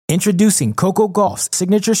Introducing Coco Gauff's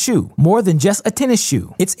signature shoe, more than just a tennis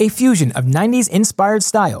shoe. It's a fusion of 90s-inspired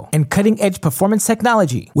style and cutting-edge performance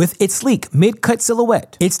technology. With its sleek mid-cut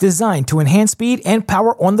silhouette, it's designed to enhance speed and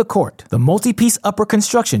power on the court. The multi-piece upper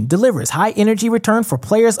construction delivers high-energy return for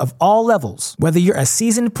players of all levels. Whether you're a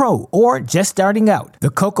seasoned pro or just starting out, the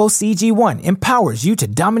Coco CG1 empowers you to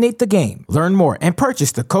dominate the game. Learn more and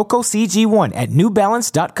purchase the Coco CG1 at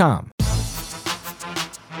NewBalance.com.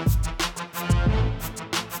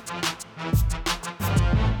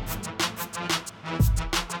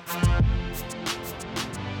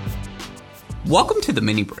 Welcome to the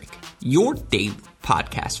Mini Break, your daily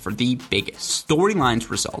podcast for the biggest storylines,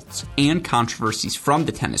 results, and controversies from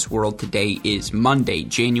the tennis world. Today is Monday,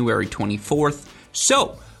 January 24th.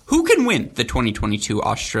 So, who can win the 2022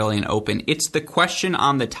 Australian Open? It's the question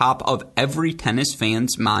on the top of every tennis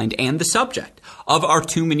fan's mind and the subject of our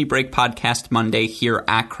 2 Mini Break podcast Monday here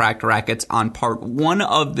at Cracked Racquets. On part 1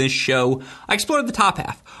 of this show, I explored the top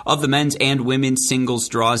half of the men's and women's singles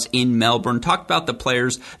draws in Melbourne, talked about the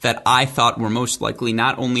players that I thought were most likely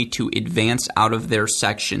not only to advance out of their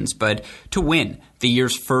sections, but to win the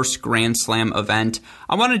year's first Grand Slam event.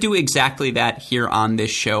 I want to do exactly that here on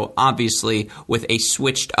this show, obviously with a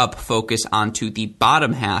switched up focus onto the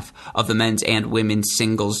bottom half of the men's and women's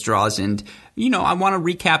singles draws. And I want to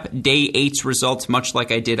recap Day 8's results much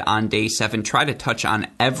like I did on Day 7, try to touch on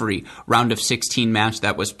every round of 16 match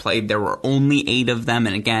that was played. There were only 8 of them,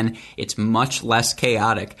 and again, it's much less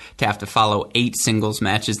chaotic to have to follow 8 singles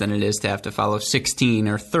matches than it is to have to follow 16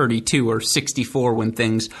 or 32 or 64 when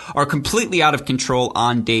things are completely out of control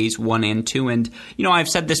on Days 1 and 2. And, I've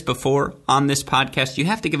said this before on this podcast, you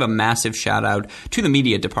have to give a massive shout out to the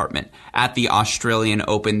media department at the Australian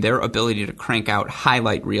Open, their ability to crank out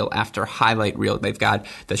highlight reel after highlight reel. They've got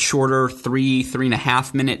the shorter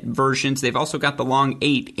 3.5 minute versions. They've also got the long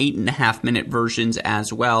 8.5 minute versions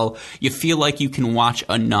as well. You feel like you can watch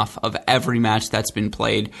enough of every match that's been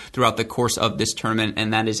played throughout the course of this tournament,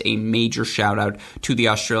 and that is a major shout out to the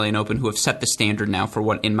Australian Open, who have set the standard now for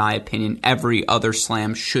what, in my opinion, every other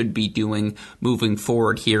slam should be doing moving forward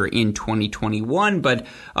here in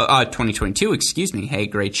 2022, excuse me. Hey,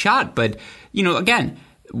 great shot. But, again,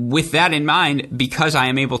 with that in mind, because I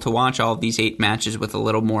am able to watch all of these 8 matches with a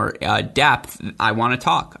little more depth, I want to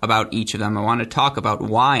talk about each of them. I want to talk about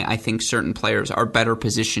why I think certain players are better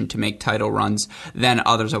positioned to make title runs than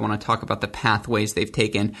others. I want to talk about the pathways they've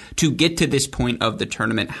taken to get to this point of the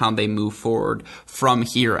tournament, how they move forward from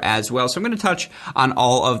here as well. So I'm going to touch on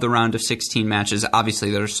all of the round of 16 matches. Obviously,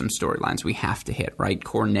 there's some storylines we have to hit, right?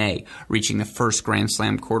 Cornet reaching the first Grand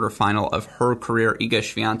Slam quarterfinal of her career. Iga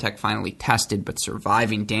Swiatek finally tested but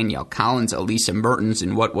surviving. Danielle Collins, Elisa Mertens,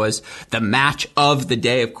 in what was the match of the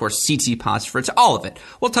day. Of course, Tsitsipas, Fritz, all of it.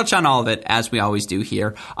 We'll touch on all of it, as we always do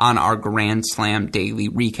here on our Grand Slam daily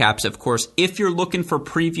recaps. Of course, if you're looking for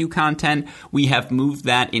preview content, we have moved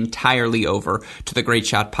that entirely over to the Great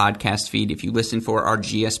Shot podcast feed. If you listen for our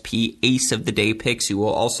GSP Ace of the Day picks, you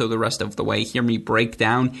will also the rest of the way hear me break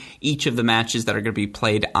down each of the matches that are going to be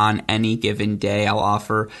played on any given day. I'll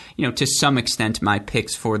offer, to some extent, my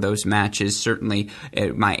picks for those matches. Certainly,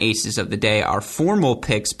 my aces of the day are formal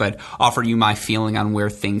picks, but offer you my feeling on where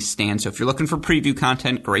things stand. So if you're looking for preview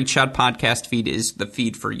content, Great Shot podcast feed is the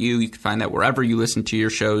feed for you. You can find that wherever you listen to your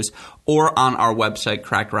shows or on our website,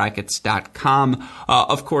 crackrackets.com.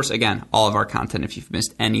 Of course, again, all of our content, if you've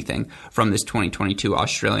missed anything from this 2022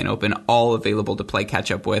 Australian Open, all available to play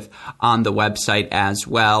catch up with on the website as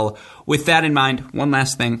well. With that in mind, one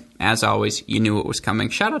last thing. As always, you knew it was coming.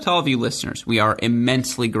 Shout out to all of you listeners. We are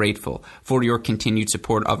immensely grateful for your continued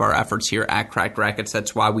support of our efforts here at Cracked Racquets.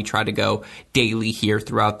 That's why we try to go daily here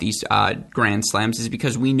throughout these Grand Slams, is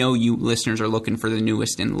because we know you listeners are looking for the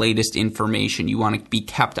newest and latest information. You want to be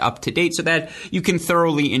kept up to date so that you can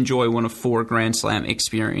thoroughly enjoy one of 4 Grand Slam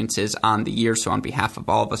experiences on the year. So on behalf of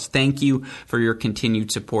all of us, thank you for your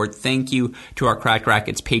continued support. Thank you to our Cracked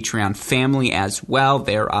Racquets Patreon family as well.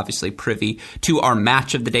 They're obviously privy to our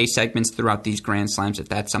Match of the Day segments throughout these Grand Slams. If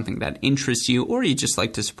that's something that interests you, or you just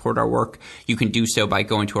like to support our work, you can do so by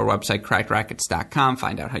going to our website, crackrackets.com.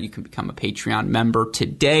 Find out how you can become a Patreon member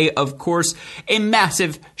today. Of course, a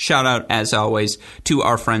massive shout out, as always, to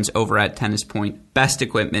our friends over at Tennis Point. Best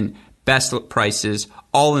equipment, best prices,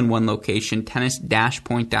 all in one location,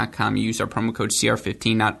 tennis-point.com. You use our promo code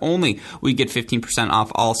CR15. Not only will you get 15%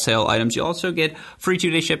 off all sale items, you'll also get free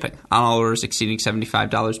 2-day shipping on all orders exceeding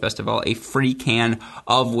 $75. Best of all, a free can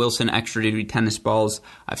of Wilson Extra Duty tennis balls.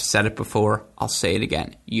 I've said it before. I'll say it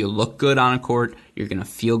again. You look good on a court. You're going to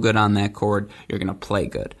feel good on that court. You're going to play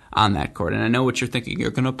good on that court. And I know what you're thinking.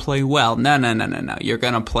 You're going to play well. No. You're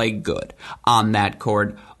going to play good on that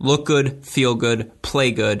court. Look good, feel good,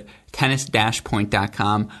 play good.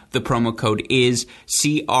 Tennis-point.com. The promo code is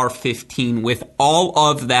CR15. With all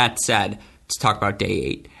of that said, let's talk about day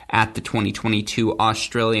 8 at the 2022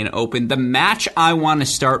 Australian Open. The match I want to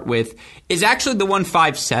start with is actually the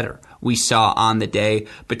 1-5 setter we saw on the day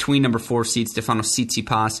between number 4 seed Stefanos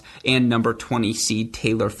Tsitsipas and number 20 seed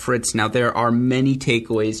Taylor Fritz. Now, there are many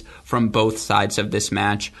takeaways from both sides of this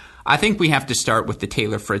match. I think we have to start with the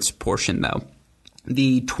Taylor Fritz portion, though.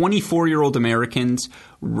 The 24-year-old American's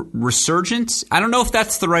resurgence, I don't know if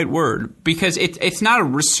that's the right word, because it's not a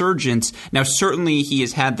resurgence. Now, certainly he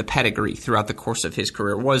has had the pedigree throughout the course of his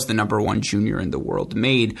career, was the number 1 junior in the world,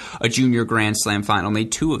 made a junior Grand Slam final,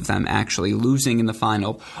 made 2 of them actually, losing in the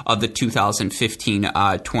final of the 2015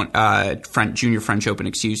 Junior French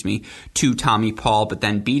Open, to Tommy Paul, but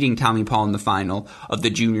then beating Tommy Paul in the final of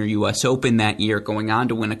the Junior U.S. Open that year, going on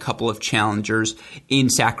to win a couple of challengers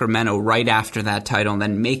in Sacramento right after that title, and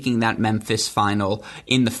then making that Memphis final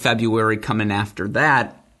in the February coming after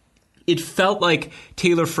that. It felt like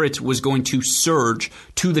Taylor Fritz was going to surge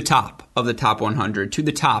to the top of the top 100, to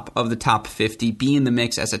the top of the top 50, be in the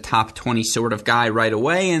mix as a top 20 sort of guy right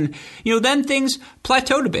away. And, then things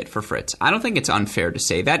plateaued a bit for Fritz. I don't think it's unfair to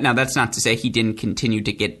say that. Now, that's not to say he didn't continue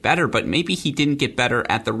to get better, but maybe he didn't get better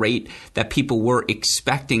at the rate that people were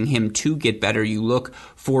expecting him to get better. You look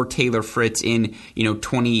for Taylor Fritz in,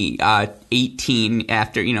 2018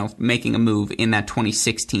 after, making a move in that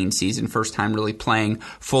 2016 season, first time really playing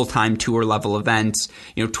full-time tour level events,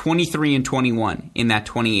 23-21 in that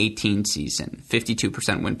 2018 season,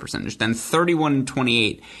 52% win percentage, then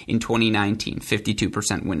 31-28 in 2019,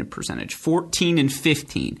 52% win percentage,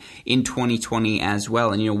 14-15 in 2020 as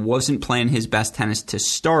well, and wasn't playing his best tennis to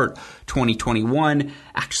start 2021,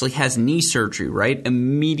 actually has knee surgery right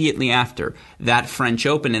immediately after that French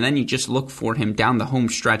Open, and then you just look for him down the home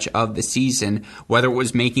stretch of the season, whether it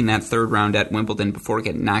was making that third round at Wimbledon before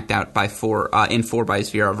getting knocked out by 4 by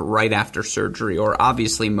Zverev right after surgery, or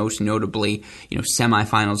obviously most notably,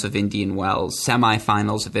 semifinals of Indian Wells,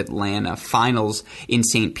 semifinals of Atlanta, finals in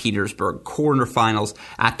St. Petersburg, quarterfinals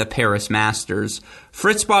at the Paris Masters.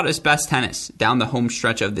 Fritz bought his best tennis down the home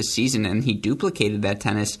stretch of the season, and he duplicated that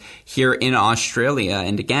tennis here in Australia.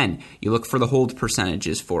 And again, you look for the hold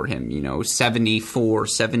percentages for him, 74,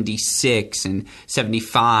 76, and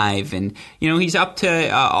 75. And, he's up to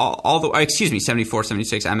 74,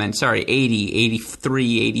 76. 80,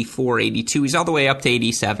 83, 84, 82. He's all the way up to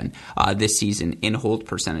 87 this season in hold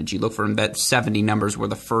percentage. You look for him, that 70 numbers were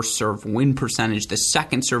the first serve win percentage, the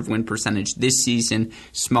second serve win percentage this season,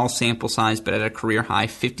 small sample size, but at a career high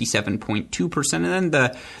 57.2%. And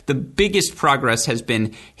then the biggest progress has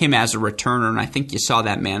been him as a returner, and I think you saw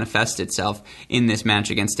that manifest itself in this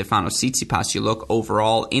match against Stefanos Tsitsipas. You look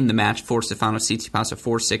overall in the match for Stefanos Tsitsipas, a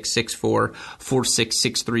 4-6, 6-4, 4-6,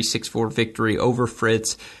 6-3, 6-4 victory over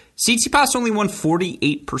Fritz. Tsitsipas only won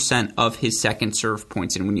 48% of his second serve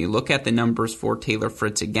points, and when you look at the numbers for Taylor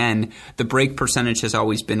Fritz again, the break percentage has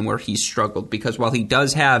always been where he's struggled, because while he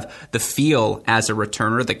does have the feel as a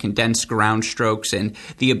returner, the condensed ground strokes and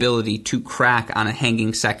the ability to crack on a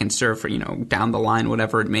hanging second serve for, down the line,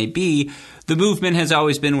 whatever it may be, the movement has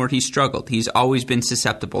always been where he's struggled. He's always been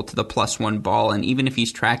susceptible to the +1 ball, and even if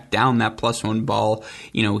he's tracked down that +1 ball,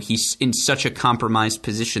 he's in such a compromised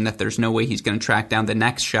position that there's no way he's going to track down the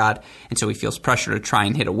next shot, and so he feels pressure to try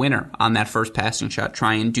and hit a winner on that first passing shot,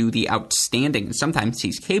 try and do the outstanding, and sometimes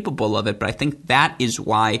he's capable of it, but I think that is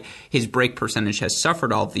why his break percentage has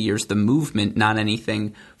suffered all of the years, the movement, not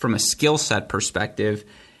anything from a skill set perspective.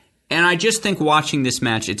 And I just think watching this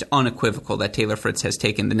match, it's unequivocal that Taylor Fritz has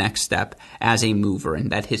taken the next step as a mover and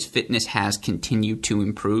that his fitness has continued to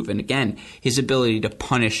improve. And again, his ability to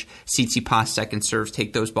punish Tsitsipas second serves,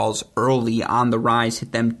 take those balls early on the rise,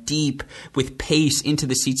 hit them deep with pace into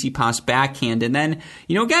the Tsitsipas backhand. And then,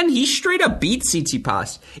 again, he straight up beat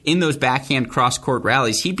Tsitsipas in those backhand cross-court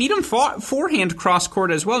rallies. He beat him forehand cross-court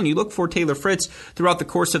as well. And you look for Taylor Fritz throughout the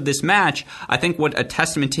course of this match, I think what a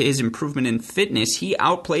testament to his improvement in fitness, he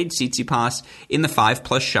outplayed Tsitsipas in the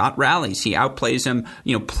 5+ shot rallies. He outplays him,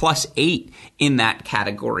 +8 in that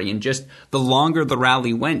category. And just the longer the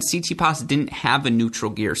rally went, Tsitsipas didn't have a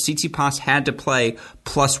neutral gear. Tsitsipas had to play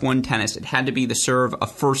 +1 tennis. It had to be the serve, a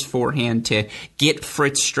first forehand to get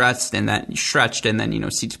Fritz stretched, and then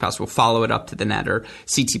Tsitsipas will follow it up to the net, or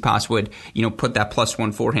Tsitsipas would, put that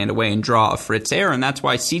 +1 forehand away and draw a Fritz error. And that's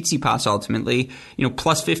why Tsitsipas ultimately,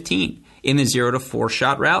 +15 in the 0-4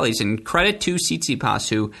 shot rallies. And credit to Tsitsipas,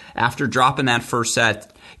 who, after dropping that first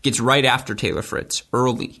set, gets right after Taylor Fritz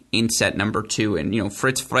early in set number 2. And,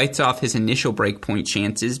 Fritz fights off his initial break point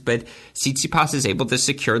chances, but Tsitsipas is able to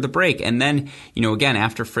secure the break. And then, again,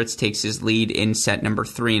 after Fritz takes his lead in set number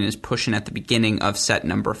 3 and is pushing at the beginning of set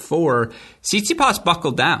number 4, Tsitsipas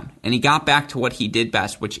buckled down and he got back to what he did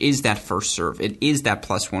best, which is that first serve. It is that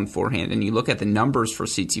 +1 forehand. And you look at the numbers for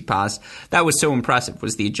Tsitsipas, that was so impressive,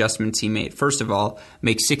 was the adjustments he made. First of all,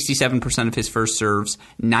 makes 67% of his first serves,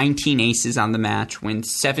 19 aces on the match,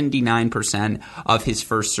 wins 79% of his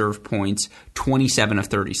first serve points, 27 of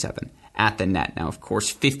 37 at the net. Now, of course,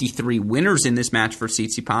 53 winners in this match for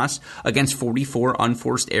Tsitsipas against 44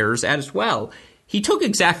 unforced errors as well. He took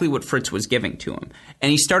exactly what Fritz was giving to him,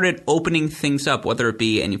 and he started opening things up, whether it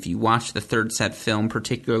be, and if you watch the third set film,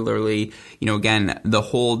 particularly, again, the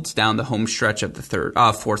holds down the home stretch of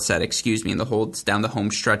the fourth set, and the holds down the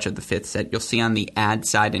home stretch of the fifth set, you'll see on the ad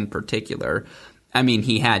side in particular,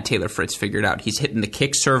 he had Taylor Fritz figured out. He's hitting the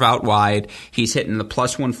kick serve out wide. He's hitting the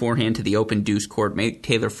 +1 forehand to the open deuce court. Make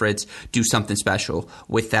Taylor Fritz do something special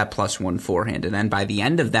with that +1 forehand. And then by the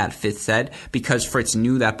end of that fifth set, because Fritz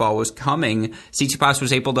knew that ball was coming, Tsitsipas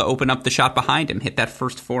was able to open up the shot behind him, hit that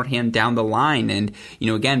first forehand down the line. And,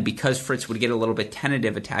 again, because Fritz would get a little bit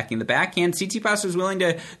tentative attacking the backhand, Tsitsipas was willing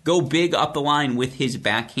to go big up the line with his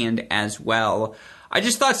backhand as well. I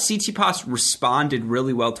just thought Tsitsipas responded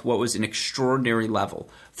really well to what was an extraordinary level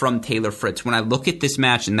from Taylor Fritz. When I look at this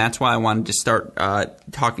match, and that's why I wanted to start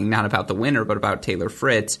talking not about the winner, but about Taylor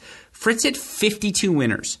Fritz, Fritz hit 52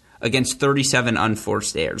 winners against 37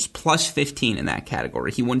 unforced errors, +15 in that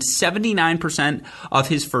category. He won 79% of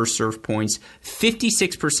his first serve points,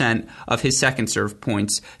 56% of his second serve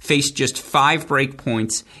points, faced just 5 break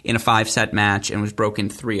points in a 5-set match, and was broken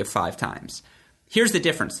 3 of 5 times. Here's the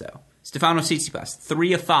difference, though. Stefanos Tsitsipas,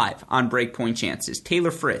 3 of 5 on breakpoint chances. Taylor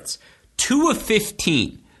Fritz, 2 of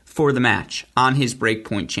 15 for the match on his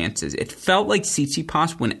breakpoint chances. It felt like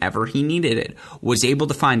Tsitsipas, whenever he needed it, was able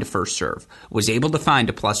to find a first serve, was able to find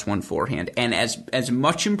a +1 forehand. And as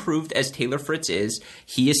much improved as Taylor Fritz is,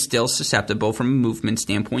 he is still susceptible from a movement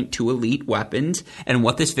standpoint to elite weapons. And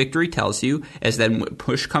what this victory tells you is that when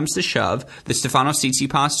push comes to shove, the Stefanos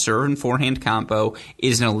Tsitsipas serve and forehand combo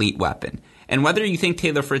is an elite weapon. And whether you think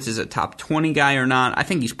Taylor Fritz is a top 20 guy or not, I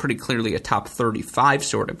think he's pretty clearly a top 35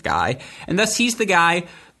 sort of guy. And thus he's the guy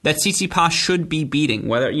that Tsitsipas should be beating,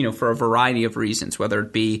 whether, for a variety of reasons, whether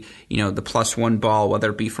it be, the +1 ball, whether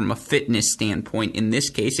it be from a fitness standpoint. In this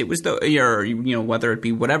case, it was whether it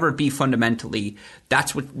be whatever it be fundamentally,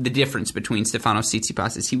 that's what the difference between Stefanos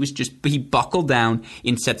Tsitsipas is. He buckled down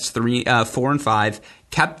in sets 3, 4, and 5,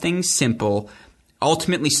 kept things simple,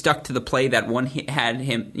 ultimately stuck to the play that earned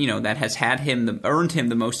him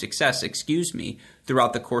the most success,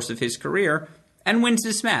 throughout the course of his career, and wins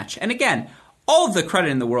this match. And again, all of the credit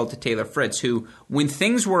in the world to Taylor Fritz, who, when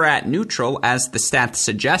things were at neutral, as the stats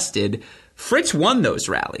suggested, Fritz won those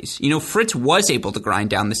rallies. Fritz was able to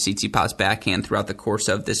grind down the Tsitsipas backhand throughout the course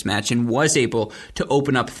of this match and was able to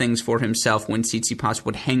open up things for himself when Tsitsipas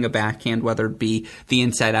would hang a backhand, whether it be the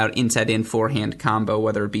inside-out, inside-in forehand combo,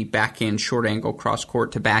 whether it be backhand short angle cross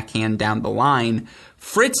court to backhand down the line.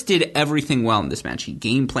 Fritz did everything well in this match. He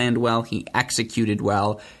game planned well. He executed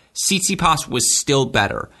well. Tsitsipas was still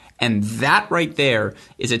better. And that right there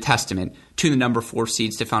is a testament to the number 4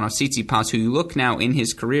 seed Stefanos Tsitsipas, who you look now in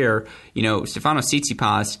his career, Stefanos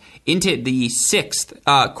Tsitsipas into the fifth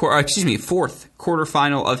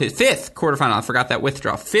quarterfinal of his fifth quarterfinal. I forgot that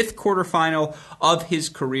withdrawal. Fifth quarterfinal of his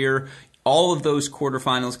career. All of those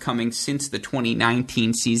quarterfinals coming since the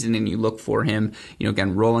 2019 season, and you look for him,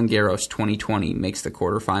 again, Roland Garros 2020 makes the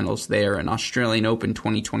quarterfinals there, and Australian Open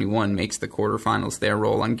 2021 makes the quarterfinals there.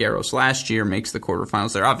 Roland Garros last year makes the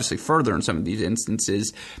quarterfinals there, obviously further in some of these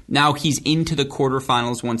instances. Now he's into the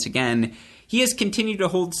quarterfinals once again. He has continued to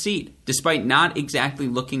hold seat, despite not exactly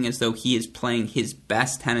looking as though he is playing his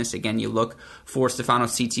best tennis. Again, you look for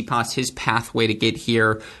Stefanos Tsitsipas, his pathway to get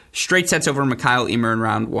here. Straight sets over Mikael Ymer in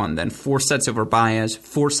round 1, then 4 sets over Baez,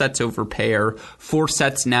 4 sets over Payer, 4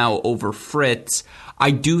 sets now over Fritz.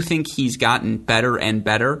 I do think he's gotten better and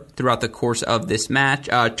better throughout the course of this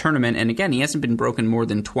tournament. And again, he hasn't been broken more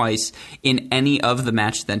than twice in any of the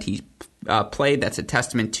matches that he's played. That's a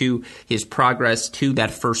testament to his progress, to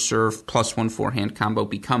that first serve +1 forehand combo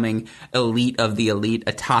becoming elite of the elite,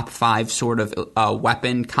 a top 5 sort of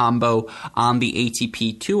weapon combo on the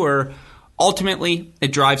ATP Tour. Ultimately,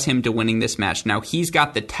 it drives him to winning this match. Now, he's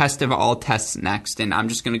got the test of all tests next, and I'm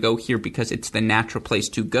just going to go here because it's the natural place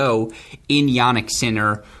to go in Jannik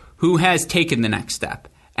Sinner, who has taken the next step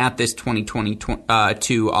at this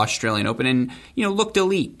 2022 Australian Open and, looked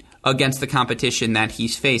elite against the competition that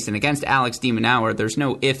he's faced. And against Alex de Minaur, there's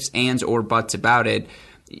no ifs, ands, or buts about it.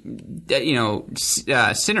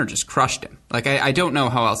 Sinner just crushed him. Like, I don't know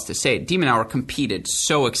how else to say it. de Minaur competed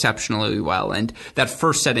so exceptionally well, and that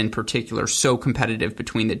first set in particular, so competitive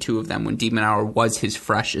between the two of them when de Minaur was his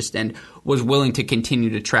freshest and was willing to continue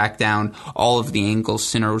to track down all of the angles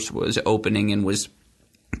Sinner was opening and was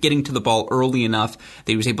getting to the ball early enough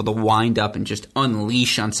that he was able to wind up and just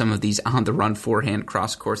unleash on some of these on-the-run forehand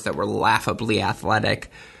cross-courts that were laughably athletic.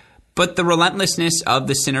 But the relentlessness of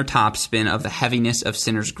the Sinner topspin, of the heaviness of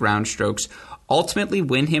Sinner's ground strokes, ultimately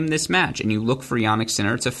win him this match. And you look for Jannik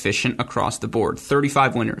Sinner, it's efficient across the board.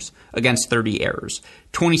 35 winners against 30 errors.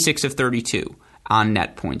 26 of 32 on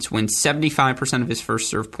net points. Wins 75% of his first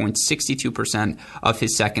serve points, 62% of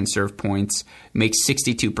his second serve points, makes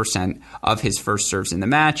 62% of his first serves in the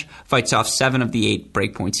match, fights off 7 of the 8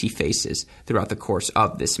 break points he faces throughout the course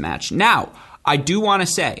of this match. Now, I do want to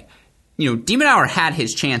say, de Minaur had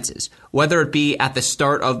his chances, whether it be at the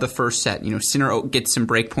start of the first set. Sinner gets some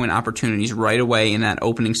breakpoint opportunities right away in that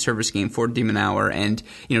opening service game for de Minaur, and,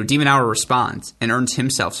 de Minaur responds and earns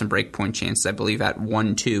himself some breakpoint chances, I believe, at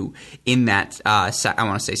 1-2 in that,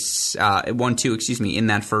 1-2, in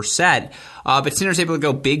that first set. But Sinner's able to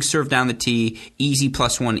go big serve down the tee, easy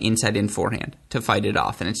 +1 inside-in forehand to fight it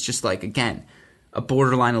off. And it's just like, again, a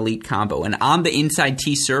borderline elite combo. And on the inside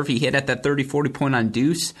tee serve he hit at that 30-40 point on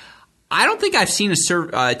deuce, I don't think I've seen a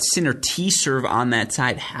Sinner tee serve on that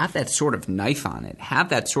side have that sort of knife on it, have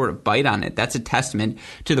that sort of bite on it. That's a testament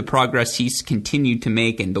to the progress he's continued to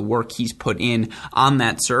make and the work he's put in on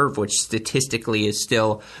that serve, which statistically is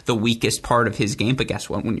still the weakest part of his game. But guess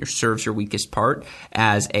what? When your serve's your weakest part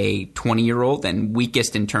as a 20-year-old and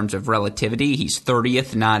weakest in terms of relativity, he's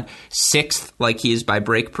 30th, not 6th like he is by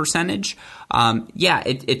break percentage.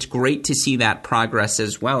 It's great to see that progress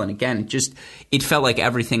as well. And again, it felt like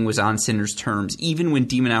everything was on Sinner's terms. Even when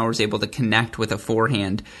de Minaur was able to connect with a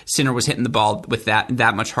forehand, Sinner was hitting the ball with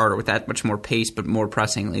that much harder, with that much more pace, but more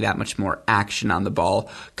pressingly, that much more action on the ball,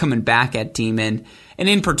 coming back at Demon. And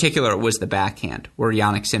in particular, it was the backhand where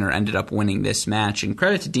Jannik Sinner ended up winning this match. And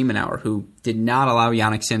credit to de Minaur, who did not allow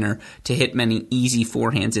Jannik Sinner to hit many easy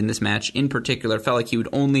forehands in this match. In particular, felt like he would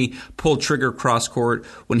only pull trigger cross-court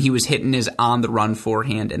when he was hitting his on-the-run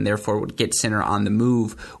forehand and therefore would get Sinner on the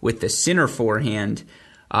move with the Sinner forehand.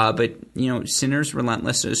 But Sinner's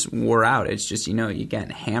relentlessness wore out. It's just, you again,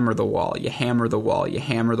 hammer the wall, you hammer the wall, you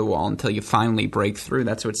hammer the wall until you finally break through.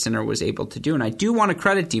 That's what Sinner was able to do. And I do want to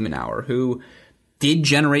credit de Minaur, who did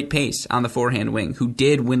generate pace on the forehand wing, who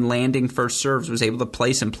did, when landing first serves, was able to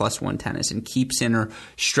play some +1 tennis and keep Sinner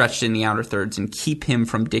stretched in the outer thirds and keep him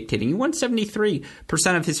from dictating. He won 73%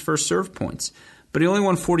 of his first serve points, but he only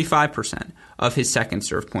won 45% of his second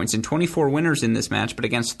serve points. And 24 winners in this match, but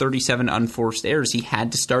against 37 unforced errors, he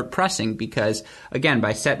had to start pressing because, again,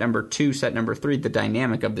 by set number 2, set number 3, the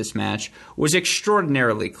dynamic of this match was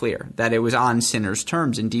extraordinarily clear that it was on Sinner's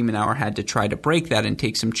terms, and de Minaur had to try to break that and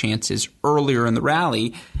take some chances earlier in the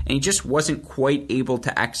rally, and he just wasn't quite able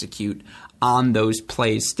to execute on those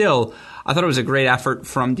plays. Still, I thought it was a great effort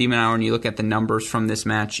from de Minaur, and you look at the numbers from this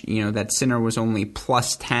match, that Sinner was only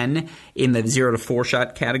 +10 in the 0-4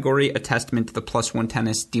 shot category, a testament to the +1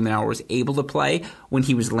 tennis de Minaur was able to play when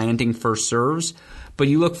he was landing first serves. But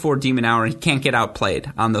you look for de Minaur, and he can't get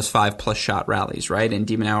outplayed on those 5+ shot rallies, right? And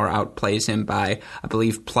de Minaur outplays him by, I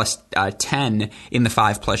believe, +10 in the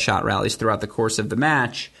 5+ shot rallies throughout the course of the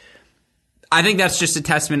match. I think that's just a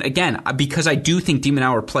testament, again, because I do think de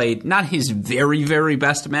Minaur played not his very, very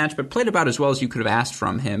best match, but played about as well as you could have asked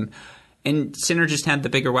from him. And Sinner just had the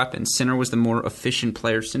bigger weapons. Sinner was the more efficient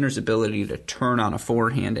player. Sinner's ability to turn on a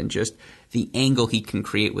forehand and just the angle he can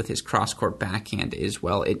create with his cross-court backhand is,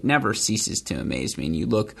 well, it never ceases to amaze me. And you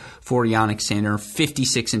look for Jannik Sinner,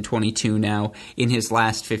 56-22 now in his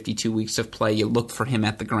last 52 weeks of play. You look for him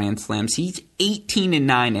at the Grand Slams. He's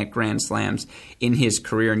 18-9 at Grand Slams in his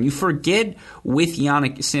career. And you forget with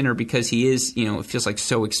Jannik Sinner, because he is, it feels like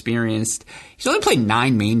so experienced, he's only played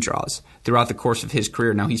 9 main draws throughout the course of his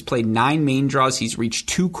career. Now, he's played 9 main draws. He's reached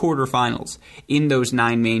 2 quarterfinals in those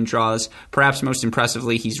 9 main draws. Perhaps most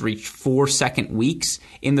impressively, he's reached 4 second weeks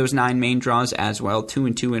in those 9 main draws as well.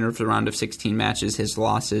 2-2 in the round of 16 matches. His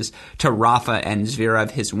losses to Rafa and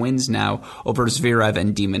Zverev. His wins now over Zverev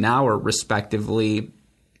and de Minaur, respectively.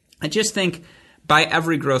 I just think by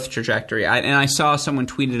every growth trajectory. And I saw someone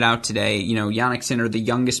tweet it out today, Jannik Sinner, the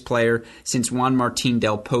youngest player since Juan Martín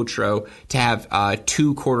del Potro to have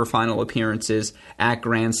 2 quarterfinal appearances at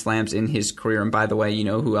Grand Slams in his career. And by the way,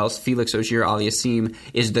 who else? Felix Auger-Aliassime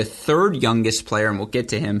is the 3rd youngest player, and we'll get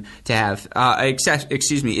to him, to have,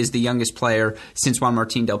 is the youngest player since Juan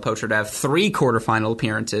Martín del Potro to have 3 quarterfinal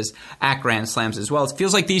appearances at Grand Slams as well. It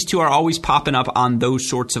feels like these two are always popping up on those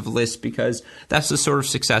sorts of lists because that's the sort of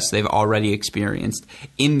success they've already experienced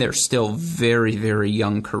in their still very, very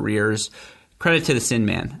young careers. Credit to the Sin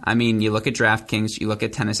Man. I mean, you look at DraftKings, you look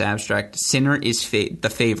at Tennis Abstract, Sinner is the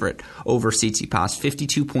favorite over Tsitsipas,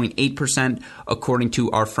 52.8% according to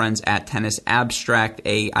our friends at Tennis Abstract,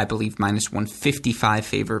 I believe, minus 155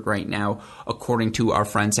 favorite right now according to our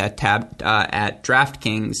friends at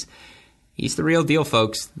DraftKings. He's the real deal,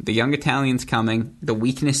 folks. The young Italian's coming. The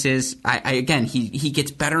weaknesses, again, he gets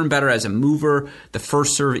better and better as a mover. The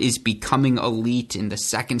first serve is becoming elite, and the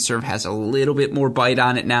second serve has a little bit more bite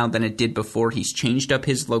on it now than it did before. He's changed up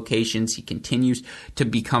his locations. He continues to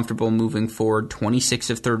be comfortable moving forward. 26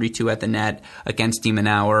 of 32 at the net against de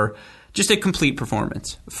Minaur. Just a complete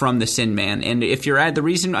performance from the Sin Man. And if you're the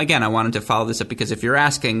reason, again, I wanted to follow this up because if you're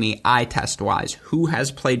asking me eye test wise, who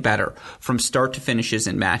has played better from start to finishes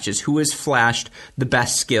in matches, who has flashed the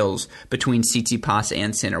best skills between Tsitsipas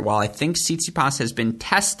and Sinner? While I think Tsitsipas has been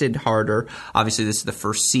tested harder, obviously this is the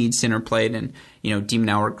first seed Sinner played, and de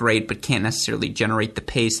Minaur great, but can't necessarily generate the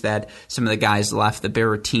pace that some of the guys left, the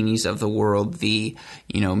Berrettinis of the world, the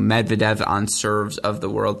Medvedev on serves of the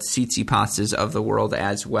world, Tsitsipas's of the world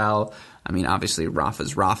as well. I mean, obviously,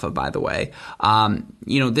 Rafa's Rafa, by the way.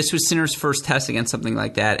 This was Sinner's first test against something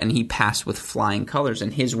like that, and he passed with flying colors,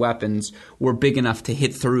 and his weapons were big enough to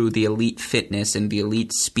hit through the elite fitness and the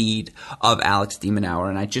elite speed of Alex de Minaur.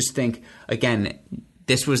 And I just think, again,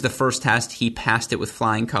 this was the first test. He passed it with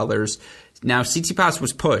flying colors. Now, Tsitsipas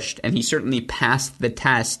was pushed, and he certainly passed the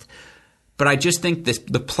test. But I just think the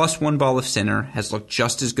 +1 ball of Sinner has looked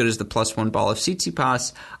just as good as the +1 ball of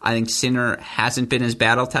Tsitsipas. I think Sinner hasn't been as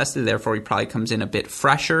battle-tested, therefore he probably comes in a bit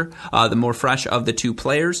fresher, the more fresh of the two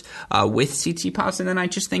players with Tsitsipas. And then I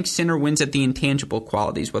just think Sinner wins at the intangible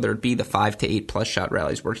qualities, whether it be the 5 to 8+ shot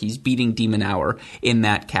rallies where he's beating de Minaur in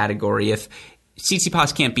that category. If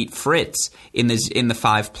Tsitsipas can't beat Fritz in the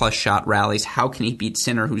 5+ shot rallies, how can he beat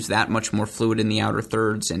Sinner, who's that much more fluid in the outer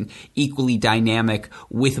thirds and equally dynamic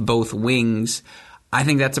with both wings? I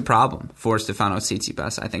think that's a problem for Stefano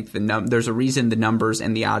Tsitsipas. I think there's a reason the numbers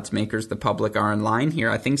and the odds makers, the public, are in line here.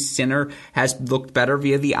 I think Sinner has looked better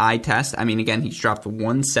via the eye test. I mean, again, he's dropped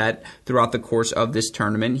 1 set throughout the course of this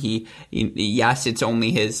tournament. Yes, it's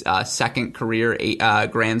only his second career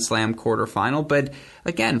Grand Slam quarterfinal, but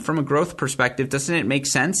again, from a growth perspective, doesn't it make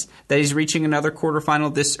sense that he's reaching another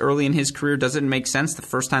quarterfinal this early in his career? Doesn't it make sense the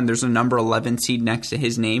first time there's a number 11 seed next to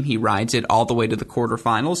his name, he rides it all the way to the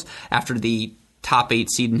quarterfinals after the top 8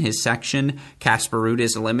 seed in his section, Casper Ruud,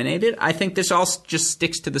 is eliminated? I think this all just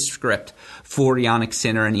sticks to the script for Jannik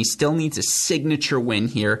Sinner, and he still needs a signature win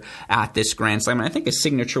here at this Grand Slam. And I think a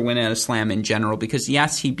signature win at a slam in general, because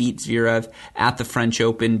yes, he beat Zverev at the French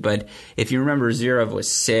Open, but if you remember, Zverev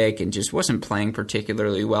was sick and just wasn't playing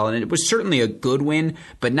particularly well, and it was certainly a good win,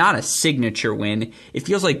 but not a signature win. It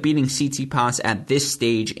feels like beating Tsitsipas at this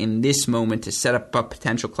stage, in this moment, to set up a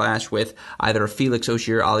potential clash with either a Felix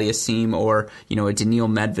Auger-Aliassime or a Daniil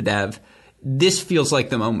Medvedev. This feels like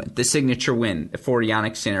the moment, the signature win for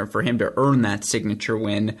Jannik Sinner, for him to earn that signature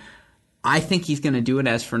win. I think he's going to do it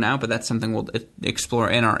as for now, but that's something we'll explore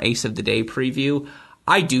in our Ace of the Day preview.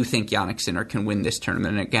 I do think Jannik Sinner can win this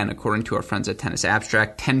tournament. And again, according to our friends at Tennis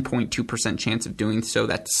Abstract, 10.2% chance of doing so.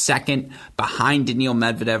 That's second behind Daniil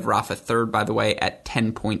Medvedev. Rafa third, by the way, at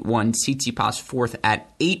 10.1. Tsitsipas fourth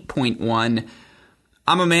at 8.1.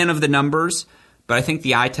 I'm a man of the numbers, but I think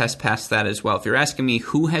the eye test passed that as well. If you're asking me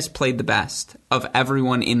who has played the best of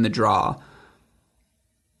everyone in the draw,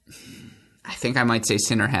 I think I might say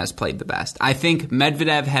Sinner has played the best. I think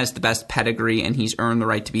Medvedev has the best pedigree, and he's earned the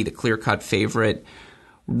right to be the clear-cut favorite.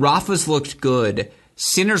 Rafa's looked good.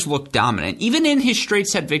 Sinner's looked dominant. Even in his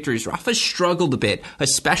straight-set victories, Rafa's struggled a bit,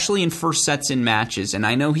 especially in first sets in matches. And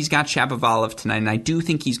I know he's got Shapovalov tonight, and I do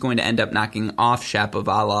think he's going to end up knocking off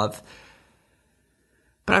Shapovalov.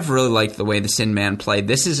 But I've really liked the way the Sin Man played.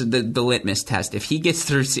 This is the litmus test. If he gets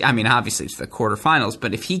through, I mean, obviously it's the quarterfinals,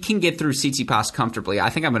 but if he can get through Tsitsipas comfortably,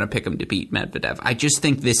 I think I'm going to pick him to beat Medvedev. I just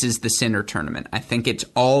think this is the Sinner tournament. I think it's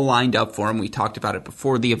all lined up for him. We talked about it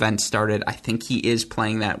before the event started. I think he is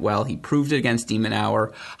playing that well. He proved it against de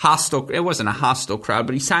Minaur. It wasn't a hostile crowd,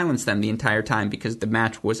 but he silenced them the entire time because the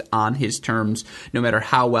match was on his terms, no matter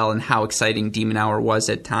how well and how exciting de Minaur was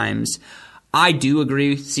at times. I do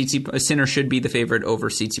agree Sinner should be the favorite over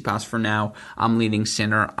Tsitsipas for now. I'm leading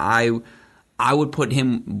Sinner. I would put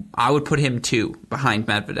him 2 behind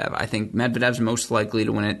Medvedev. I think Medvedev's most likely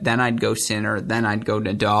to win it. Then I'd go Sinner. Then I'd go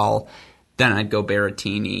Nadal. Then I'd go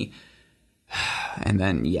Berrettini. And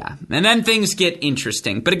then things get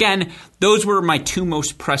interesting. But again, those were my 2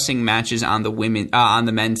 most pressing matches on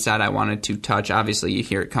the men's side I wanted to touch. Obviously, you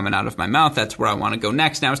hear it coming out of my mouth. That's where I want to go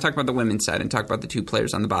next. Now let's talk about the women's side and talk about the 2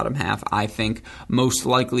 players on the bottom half I think most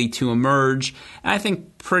likely to emerge. And I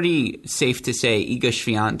think pretty safe to say Iga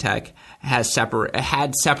Swiatek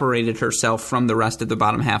had separated herself from the rest of the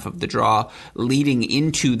bottom half of the draw. Leading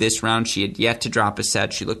into this round, she had yet to drop a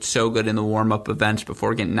set. She looked so good in the warm-up events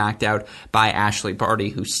before getting knocked out by Ashley Barty,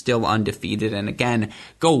 who's still undefeated. And again,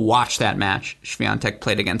 go watch that match Swiatek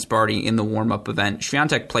played against Barty in the warm-up event.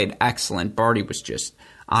 Swiatek played excellent. Barty was just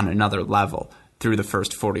on another level through the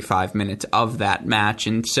first 45 minutes of that match.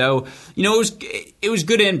 And so, it was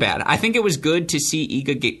good and bad. I think it was good to see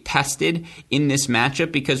Iga get tested in this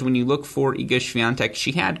matchup because when you look for Iga Swiatek,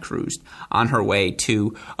 she had cruised on her way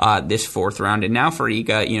to this 4th round. And now for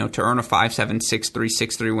Iga, to earn a 5-7, 6-3,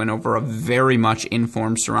 6-3 win over a very much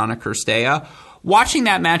informed Sorana Cirstea, watching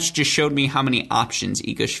that match just showed me how many options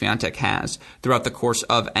Iga Swiatek has throughout the course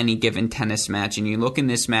of any given tennis match. And you look in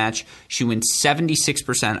this match, she wins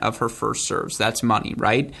 76% of her first serves. That's money,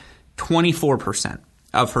 right? 24%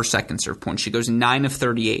 of her second serve points. She goes 9 of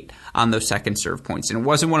 38 on those second serve points. And it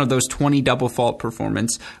wasn't one of those 20 double fault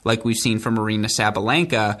performance like we've seen from Aryna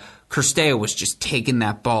Sabalenka. Cirstea was just taking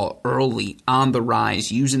that ball early on the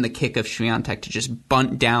rise, using the kick of Swiatek to just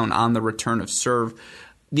bunt down on the return of serve.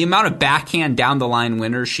 The amount of backhand down-the-line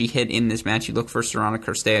winners she hit in this match, you look for Sorana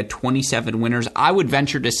Cirstea, 27 winners. I would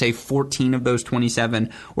venture to say 14 of those 27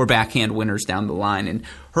 were backhand winners down the line. And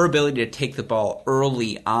her ability to take the ball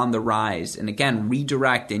early on the rise and, again,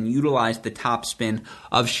 redirect and utilize the topspin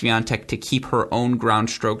of Swiatek to keep her own ground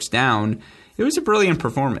strokes down, it was a brilliant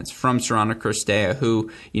performance from Sorana Cirstea, who,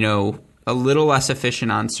 a little less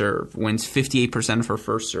efficient on serve, wins 58% of her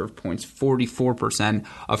first serve points, 44%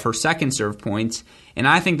 of her second serve points. And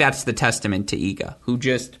I think that's the testament to Iga, who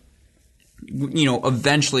just,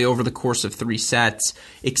 eventually over the course of 3 sets,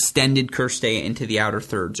 extended Cirstea into the outer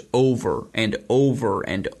thirds over and over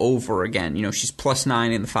and over again. She's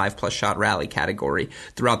 +9 in the 5+ shot rally category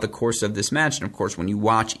throughout the course of this match. And of course, when you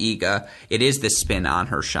watch Iga, it is the spin on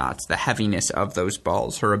her shots, the heaviness of those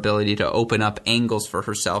balls, her ability to open up angles for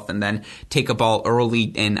herself and then take a ball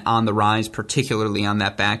early and on the rise, particularly on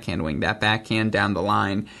that backhand wing. That backhand down the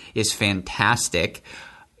line is fantastic.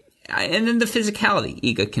 And then the physicality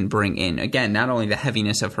Iga can bring in. Again, not only the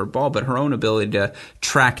heaviness of her ball, but her own ability to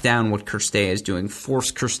track down what Cirstea is doing, force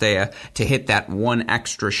Cirstea to hit that one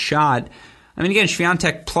extra shot. I mean, again,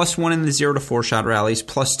 Swiatek +1 in the 0-4 shot rallies,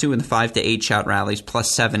 +2 in the 5-8 shot rallies,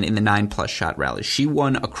 +7 in the 9+ shot rallies. She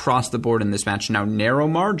won across the board in this match. Now, narrow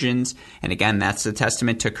margins, and again, that's a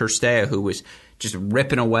testament to Cirstea, who was just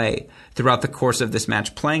ripping away throughout the course of this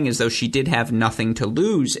match, playing as though she did have nothing to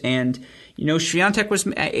lose. And, Swiatek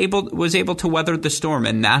was able to weather the storm,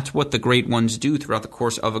 and that's what the great ones do throughout the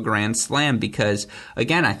course of a Grand Slam because,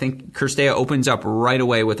 again, I think Cirstea opens up right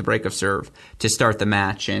away with a break of serve to start the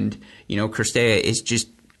match, and, Cirstea is just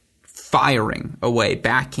firing away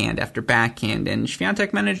backhand after backhand, and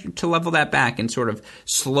Swiatek managed to level that back and sort of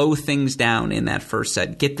slow things down in that first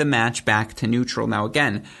set, get the match back to neutral. Now,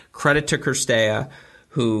 again, credit to Cirstea,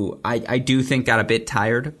 who I do think got a bit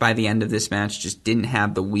tired by the end of this match, just didn't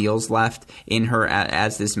have the wheels left in her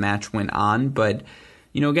as this match went on. But,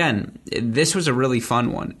 again, this was a really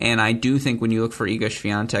fun one. And I do think when you look for Iga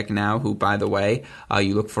Swiatek now, who, by the way,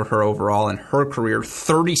 you look for her overall in her career,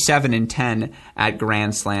 37-10 at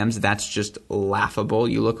Grand Slams. That's just laughable.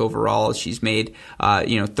 You look overall, she's made,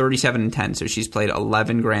 37-10. So she's played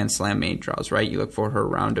 11 Grand Slam main draws, right? You look for her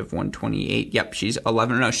round of 128. Yep, she's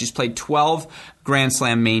played 12 Grand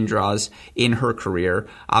Slam main draws in her career.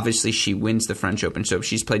 Obviously, she wins the French Open. So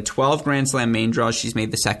she's played 12 Grand Slam main draws. She's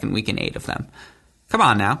made the second week in 8 of them. Come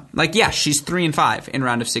on now. She's 3-5 in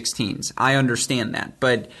round of 16s. I understand that.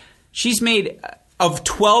 But she's made, of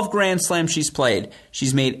 12 Grand Slams she's played,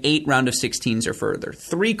 she's made 8 round of 16s or further.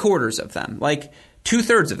 3/4 of them.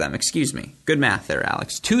 2/3 of them, excuse me. Good math there,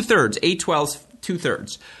 Alex. 2/3, 8 12s,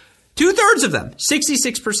 2/3. 2/3 of them,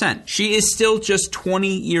 66%. She is still just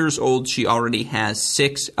 20 years old. She already has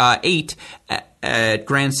 8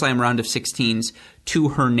 Grand Slam round of 16s to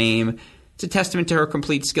her name. It's a testament to her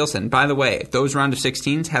complete skill set. And by the way, those round of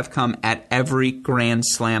 16s have come at every Grand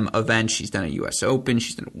Slam event. She's done a U.S. Open,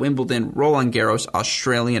 she's done a Wimbledon, Roland Garros,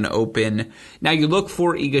 Australian Open. Now you look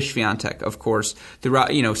for Iga Swiatek, of course, throughout,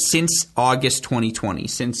 since August 2020,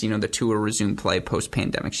 since, the tour resumed play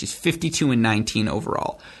post-pandemic. She's 52-19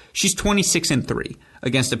 overall. She's 26-3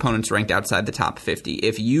 against opponents ranked outside the top 50.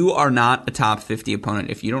 If you are not a top 50 opponent,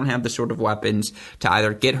 if you don't have the sort of weapons to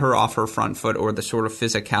either get her off her front foot or the sort of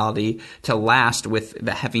physicality to last with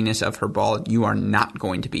the heaviness of her ball, you are not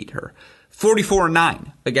going to beat her.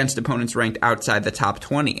 44-9 against opponents ranked outside the top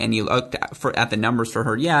 20. And you looked at the numbers for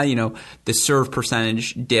her. Yeah, the serve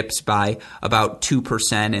percentage dips by about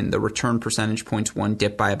 2% and the return percentage points won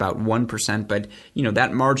dip by about 1%. But,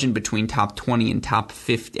 that margin between top 20 and top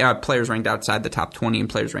 50, players ranked outside the top 20 and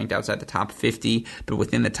players ranked outside the top 50, but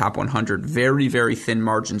within the top 100, very, very thin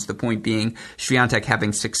margins. The point being, Swiatek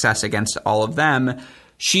having success against all of them.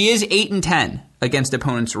 She is 8-10 against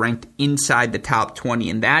opponents ranked inside the top 20.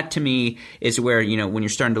 And that, to me, is where, when you're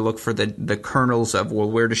starting to look for the kernels of, well,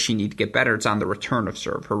 where does she need to get better? It's on the return of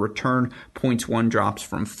serve. Her return points won drops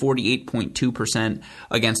from 48.2%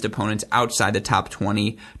 against opponents outside the top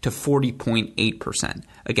 20 to 40.8%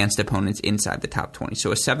 against opponents inside the top 20.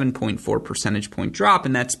 So a 7.4 percentage point drop.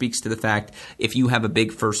 And that speaks to the fact if you have a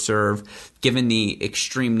big first serve, given the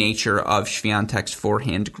extreme nature of Swiatek's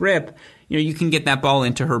forehand grip, you can get that ball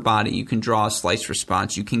into her body. You can draw a slice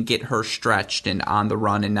response. You can get her stretched and on the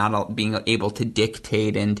run and not being able to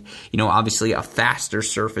dictate. And, obviously a faster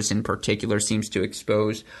surface in particular seems to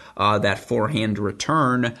expose that forehand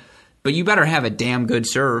return. But you better have a damn good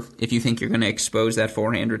serve if you think you're going to expose that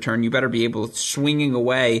forehand return. You better be able to swinging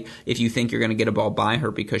away if you think you're going to get a ball by her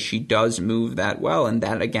because she does move that well. And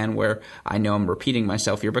that, again, where I know I'm repeating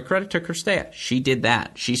myself here, but credit to Cirstea. She did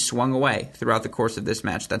that. She swung away throughout the course of this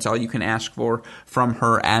match. That's all you can ask for from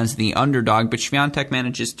her as the underdog. But Swiatek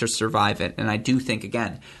manages to survive it. And I do think,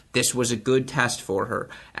 again, this was a good test for her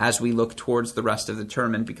as we look towards the rest of the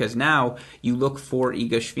tournament because now you look for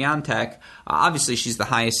Iga Swiatek. Obviously, she's the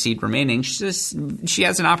highest seed remaining. She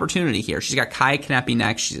has an opportunity here. She's got Kaia Kanepi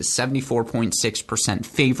next. She's a 74.6%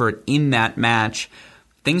 favorite in that match.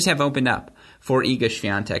 Things have opened up for Iga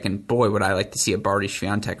Swiatek, and boy, would I like to see a Barty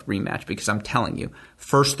Swiatek rematch because I'm telling you,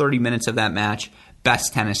 first 30 minutes of that match,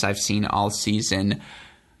 best tennis I've seen all season.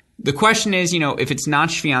 The question is, if it's not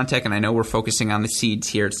Swiatek, and I know we're focusing on the seeds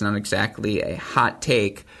here, it's not exactly a hot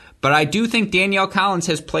take, but I do think Danielle Collins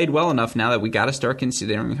has played well enough now that we got to start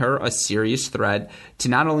considering her a serious threat to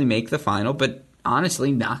not only make the final, but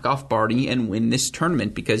honestly knock off Barty and win this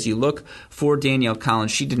tournament because you look for Danielle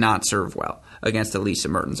Collins, she did not serve well against Elise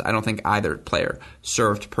Mertens. I don't think either player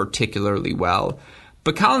served particularly well.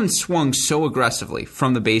 But Collins swung so aggressively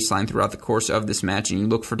from the baseline throughout the course of this match, and you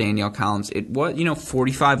look for Danielle Collins, it was,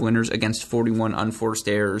 45 winners against 41 unforced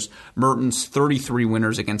errors. Mertens, 33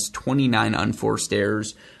 winners against 29 unforced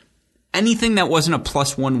errors. Anything that wasn't a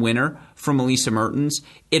 +1 winner from Elise Mertens,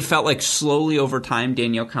 it felt like slowly over time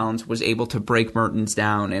Danielle Collins was able to break Mertens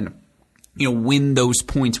down and win those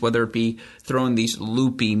points, whether it be throwing these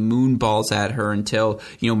loopy moon balls at her until,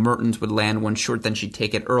 Mertens would land one short, then she'd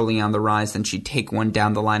take it early on the rise, then she'd take one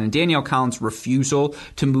down the line. And Danielle Collins' refusal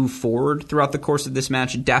to move forward throughout the course of this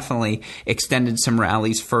match definitely extended some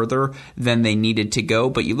rallies further than they needed to go.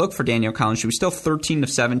 But you look for Danielle Collins, she was still 13 of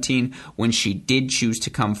 17 when she did choose to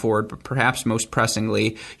come forward, but perhaps most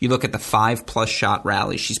pressingly, you look at the 5+ shot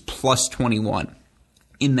rally, she's +21.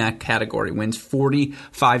 In that category, wins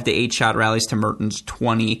 45 to 8 shot rallies to Mertens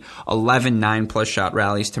 20, 11 9+ shot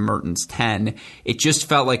rallies to Mertens 10. It just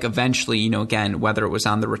felt like eventually, again, whether it was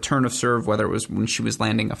on the return of serve, whether it was when she was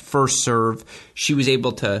landing a first serve, she was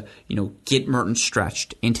able to, get Mertens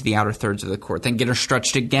stretched into the outer thirds of the court, then get her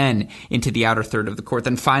stretched again into the outer third of the court,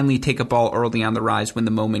 then finally take a ball early on the rise when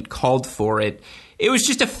the moment called for it. It was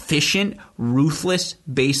just efficient, ruthless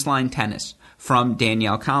baseline tennis from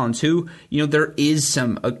Danielle Collins, who, there is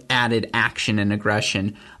some added action and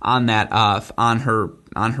aggression on that, on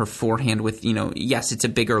her forehand with, yes, it's a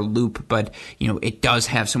bigger loop, but, it does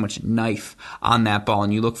have so much knife on that ball.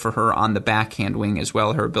 And you look for her on the backhand wing as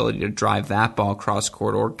well, her ability to drive that ball cross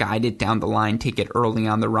court or guide it down the line, take it early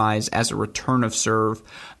on the rise as a return of serve.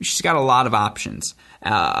 She's got a lot of options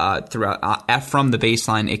throughout from the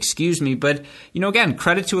baseline, But, again,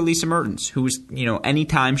 credit to Elise Mertens, who was,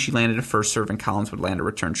 anytime she landed a first serve and Collins would land a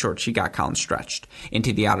return short, she got Collins stretched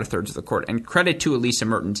into the outer thirds of the court. And credit to Elise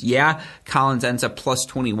Mertens. Yeah, Collins ends up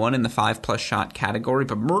 +21 in the 5+ shot category,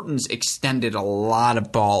 but Mertens extended a lot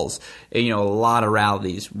of balls, a lot of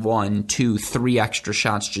rallies, 1, 2, 3 extra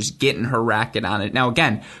shots, just getting her racket on it. Now,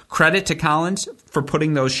 again, credit to Collins for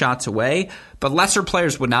putting those shots away, but lesser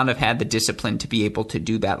players would not have had the discipline to be able to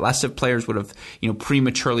do that. Lesser players would have,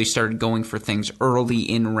 prematurely started going for things early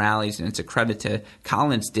in rallies, and it's a credit to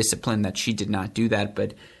Collins' discipline that she did not do that.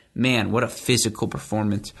 But man, what a physical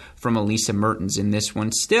performance from Elise Mertens in this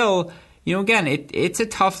one. Still, again, it's a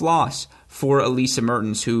tough loss for Elise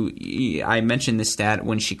Mertens, who I mentioned this stat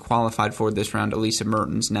when she qualified for this round. Elise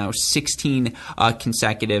Mertens now 16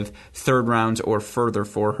 consecutive third rounds or further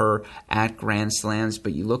for her at Grand Slams.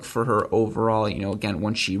 But you look for her overall, again,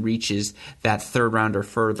 once she reaches that third round or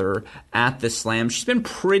further at the Slam, she's been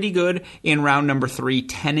pretty good in round number 3,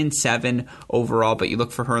 10-7 overall. But you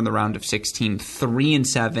look for her in the round of 16,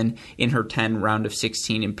 3-7 in her 10 round of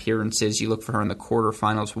 16 appearances. You look for her in the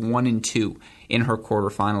quarterfinals, 1-2 in her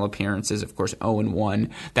quarterfinal appearances. Of course,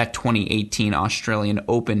 0-1. That 2018 Australian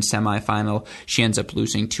Open semifinal, she ends up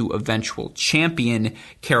losing to eventual champion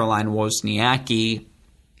Caroline Wozniacki.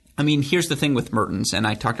 I mean, here's the thing with Mertens, and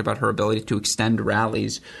I talked about her ability to extend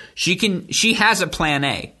rallies. She has a plan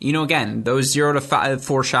A. Again, those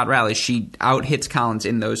 0-4 shot rallies, she out-hits Collins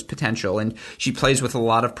in those potential, and she plays with a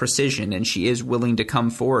lot of precision, and she is willing to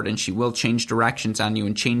come forward, and she will change directions on you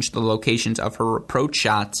and change the locations of her approach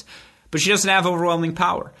shots. But she doesn't have overwhelming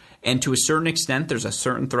power. And to a certain extent, there's a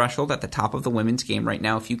certain threshold at the top of the women's game right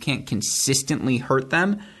now. If you can't consistently hurt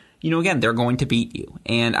them, again, they're going to beat you.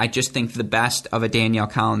 And I just think the best of a Danielle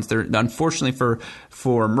Collins, unfortunately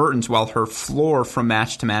for Mertens, while her floor from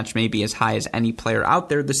match to match may be as high as any player out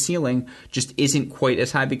there, the ceiling just isn't quite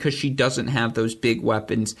as high because she doesn't have those big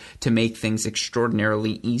weapons to make things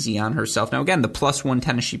extraordinarily easy on herself. Now, again, the +1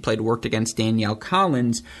 tennis she played worked against Danielle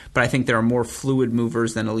Collins, but I think there are more fluid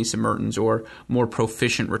movers than Elise Mertens or more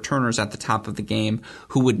proficient returners at the top of the game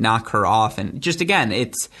who would knock her off. And just,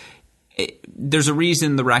 again, there's a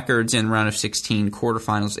reason the records in round of 16,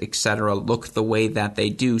 quarterfinals, etc. look the way that they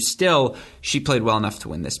do. Still, she played well enough to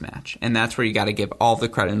win this match. And that's where you got to give all the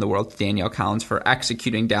credit in the world to Danielle Collins for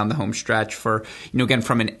executing down the home stretch, for, again,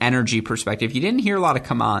 from an energy perspective. You didn't hear a lot of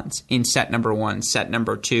come-ons in set number 1, set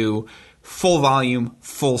number 2, full volume,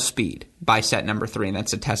 full speed by set number 3, and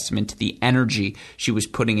that's a testament to the energy she was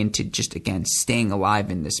putting into just, again, staying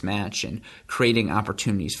alive in this match and creating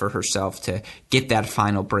opportunities for herself to get that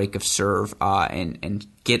final break of serve and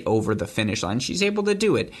get over the finish line. She's able to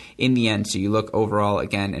do it in the end. So you look overall,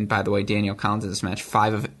 again, and by the way, Danielle Collins in this match,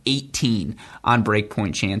 5 of 18 on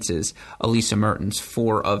breakpoint chances. Elise Mertens,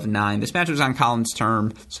 4 of 9. This match was on Collins'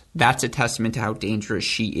 terms. That's a testament to how dangerous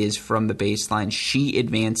she is from the baseline. She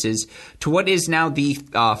advances to what is now the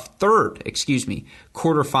third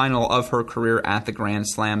quarterfinal of her career at the Grand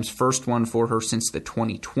Slams. First one for her since the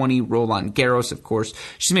 2020 Roland Garros, of course.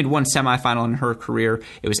 She's made one semifinal in her career.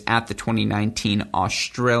 It was at the 2019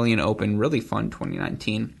 Australian Open. Really fun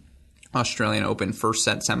 2019 Australian Open first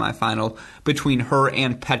set semifinal between her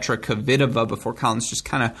and Petra Kvitova before Collins just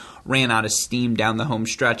kind of ran out of steam down the home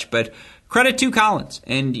stretch. But credit to Collins.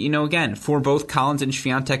 And, again, for both Collins and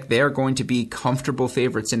Swiatek, they are going to be comfortable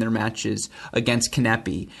favorites in their matches against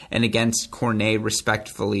Kanepi and against Cornet,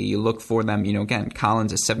 respectively. You look for them, again,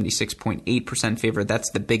 Collins is 76.8% favorite. That's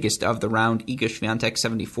the biggest of the round. Iga Swiatek,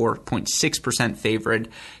 74.6% favorite.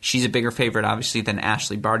 She's a bigger favorite, obviously, than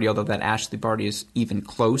Ashley Barty, although that Ashley Barty is even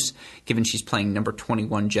close, given she's playing number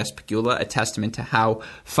 21, Jess Pegula, a testament to how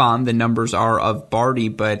fond the numbers are of Barty.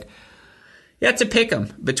 But yeah, it's a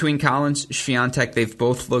pick-em between Collins, Swiatek. They've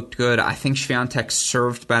both looked good. I think Swiatek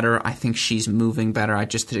served better. I think she's moving better. I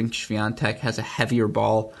just think Swiatek has a heavier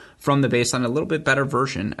ball from the baseline, a little bit better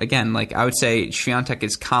version. Again, I would say Swiatek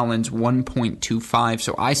is Collins 1.25,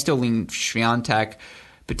 so I still lean Swiatek.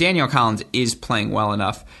 But Danielle Collins is playing well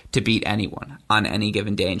enough to beat anyone on any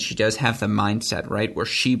given day, and she does have the mindset, right, where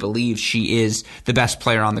she believes she is the best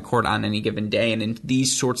player on the court on any given day, and in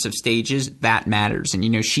these sorts of stages, that matters.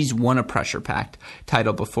 And, she's won a pressure-packed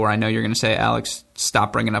title before. I know you're going to say, Alex,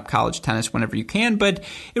 stop bringing up college tennis whenever you can, but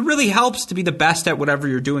it really helps to be the best at whatever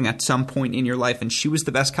you're doing at some point in your life, and she was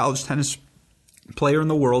the best college tennis player in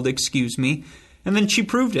the world, and then she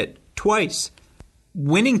proved it twice,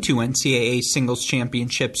 winning 2 NCAA singles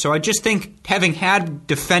championships. So I just think having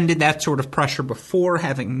defended that sort of pressure before,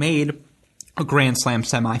 having made a Grand Slam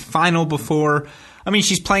semifinal before,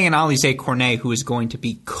 she's playing an Alizé Cornet who is going to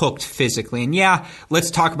be cooked physically. And yeah,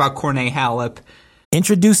 let's talk about Cornet Halep.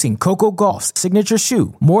 Introducing Coco Gauff's signature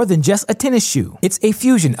shoe, more than just a tennis shoe. It's a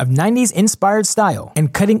fusion of 90s inspired style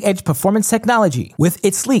and cutting-edge performance technology with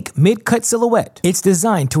its sleek mid-cut silhouette. It's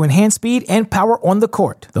designed to enhance speed and power on the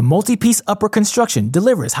court. The multi-piece upper construction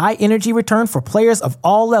delivers high energy return for players of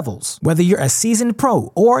all levels. Whether you're a seasoned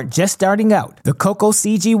pro or just starting out, the Coco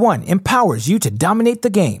CG1 empowers you to dominate the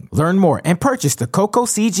game. Learn more and purchase the Coco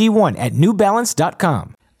CG1 at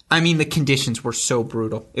NewBalance.com. I mean, the conditions were so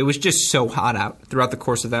brutal. It was just so hot out throughout the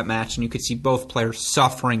course of that match, and you could see both players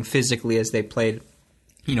suffering physically as they played,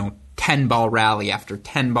 10-ball rally after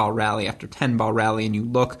 10-ball rally after 10-ball rally, and you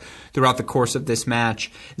look throughout the course of this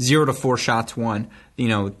match, 0-4 shots won,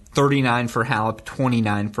 39 for Halep,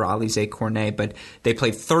 29 for Alizé Cornet, but they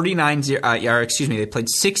played 68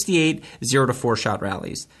 0-4 shot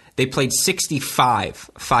rallies. They played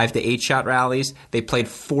 65 5-8 shot rallies. They played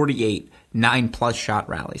 48 9+ shot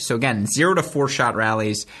rallies. So again, 0-4 shot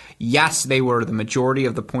rallies. Yes, they were the majority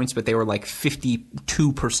of the points, but they were like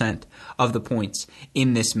 52% of the points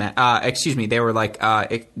in this match. They were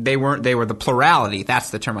they were the plurality. That's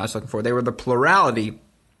the term I was looking for. They were the plurality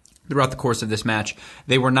throughout the course of this match.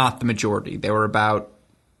 They were not the majority. They were about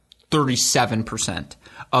 37%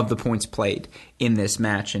 of the points played in this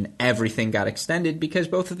match, and everything got extended because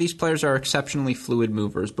both of these players are exceptionally fluid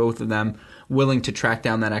movers, both of them willing to track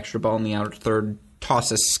down that extra ball in the outer third, toss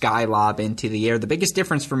a sky lob into the air. The biggest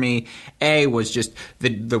difference for me, was just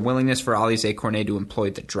the willingness for Alizé Cornet to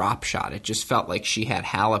employ the drop shot. It just felt like she had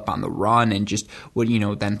Halep on the run and just would,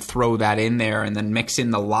 then throw that in there and then mix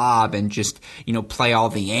in the lob and just, play all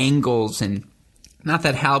the angles. And not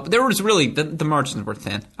that Halep, there was really, the margins were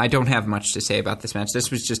thin. I don't have much to say about this match.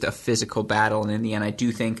 This was just a physical battle, and in the end, I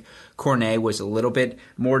do think Cornet was a little bit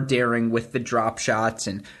more daring with the drop shots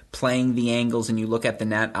and playing the angles. And you look at the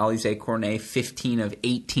net, Alizé Cornet, 15 of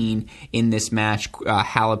 18 in this match,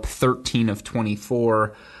 Halep, 13 of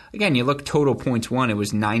 24. Again, you look total points won, it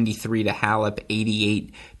was 93 to Halep,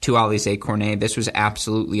 88 to Alizé Cornet. This was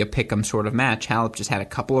absolutely a pick'em sort of match. Halep just had a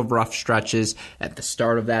couple of rough stretches at the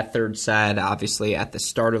start of that third set, obviously at the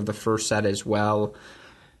start of the first set as well.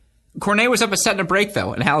 Cornet was up a set and a break,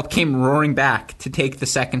 though, and Halep came roaring back to take the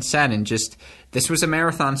second set, and just this was a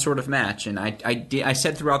marathon sort of match. And I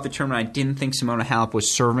said throughout the tournament I didn't think Simona Halep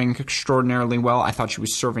was serving extraordinarily well. I thought she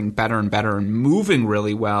was serving better and better and moving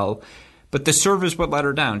really well. But the serve is what let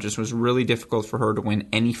her down. Just was really difficult for her to win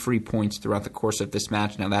any free points throughout the course of this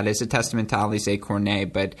match. Now, that is a testament to Alizé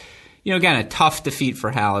Cornet, but, again, a tough defeat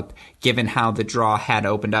for Halep, given how the draw had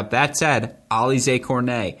opened up. That said, Alizé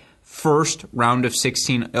Cornet, first round of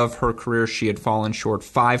 16 of her career, she had fallen short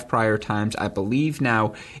 5 prior times. I believe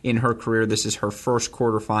now in her career, this is her first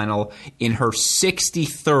quarterfinal in her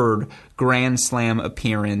 63rd Grand Slam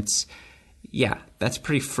appearance. Yeah, that's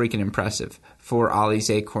pretty freaking impressive for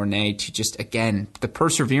Alizé Cornet to just, again, the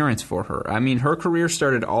perseverance for her. I mean, her career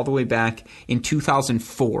started all the way back in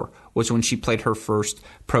 2004 was when she played her first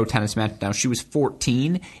pro tennis match. Now, she was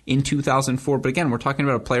 14 in 2004, but again, we're talking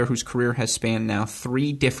about a player whose career has spanned now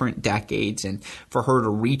 3 different decades, and for her to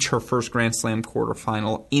reach her first Grand Slam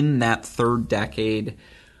quarterfinal in that third decade,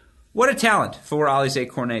 what a talent for Alizé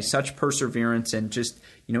Cornet. Such perseverance and just,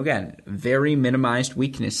 again, very minimized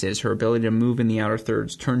weaknesses. Her ability to move in the outer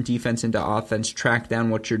thirds, turn defense into offense, track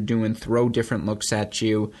down what you're doing, throw different looks at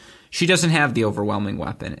you. She doesn't have the overwhelming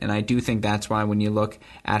weapon, and I do think that's why when you look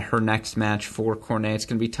at her next match for Cornet, it's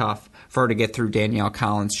going to be tough for her to get through Danielle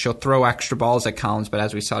Collins. She'll throw extra balls at Collins, but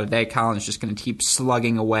as we saw today, Collins is just going to keep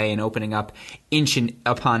slugging away and opening up inch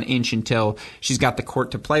upon inch until she's got the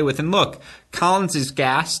court to play with. And look, Collins is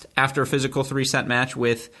gassed after a physical 3-set match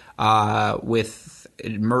with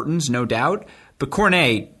Mertens, no doubt, but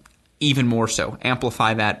Cornet even more so.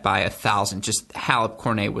 Amplify that by 1,000. Just Halep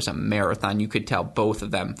Cornet was a marathon. You could tell both of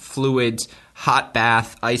them. Fluids, hot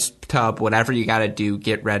bath, ice tub, whatever you got to do,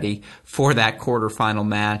 get ready for that quarterfinal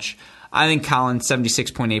match. I think Collins,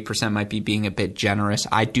 76.8% might be being a bit generous.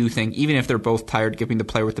 I do think, even if they're both tired, giving the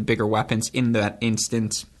player with the bigger weapons in that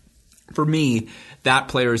instance, for me, that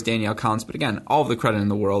player is Danielle Collins. But again, all of the credit in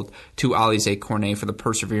the world to Alizé Cornet for the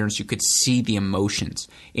perseverance. You could see the emotions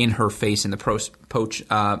in her face in the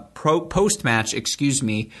post-match,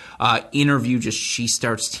 interview. Just she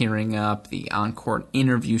starts tearing up. The on-court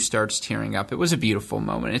interview starts tearing up. It was a beautiful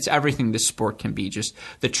moment. It's everything this sport can be. Just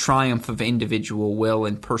the triumph of individual will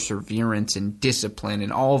and perseverance and discipline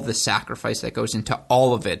and all of the sacrifice that goes into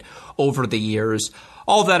all of it over the years.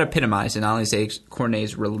 All of that epitomized in Alizé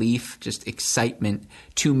Cornet's relief, just excitement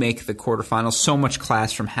to make the quarterfinals. So much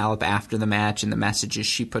class from Halep after the match and the messages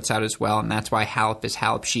she puts out as well, and that's why Halep is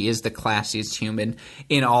Halep. She is the classiest human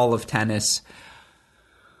in all of tennis.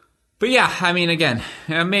 But yeah, I mean, again,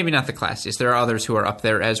 maybe not the classiest. There are others who are up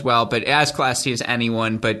there as well, but as classy as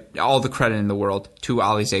anyone. But all the credit in the world to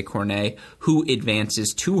Alizé Cornet, who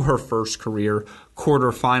advances to her first career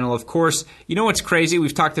quarterfinal. Of course, you know what's crazy?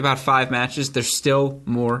 We've talked about 5 matches. There's still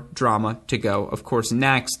more drama to go. Of course,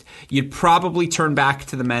 next, you'd probably turn back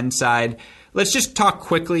to the men's side. Let's just talk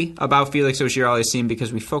quickly about Felix Auger-Aliassime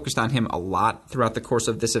because we focused on him a lot throughout the course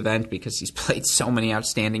of this event because he's played so many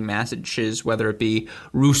outstanding matches, whether it be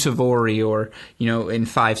Ruusuvuori or, in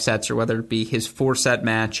 5 sets, or whether it be his 4-set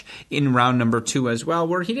match in round number 2 as well,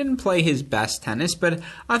 where he didn't play his best tennis, but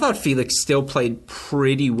I thought Felix still played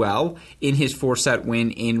pretty well in his 4-set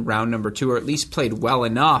win in round number 2, or at least played well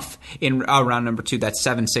enough in round number 2, that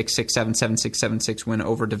 7-6, 6-7, 7-6, 7-6 win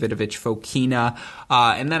over Davidovich Fokina.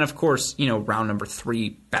 And then, of course, round number 3,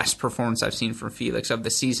 best performance I've seen from Felix of the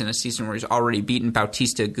season, a season where he's already beaten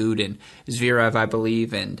Bautista Agut and Zverev, I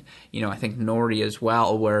believe, and, I think Norrie as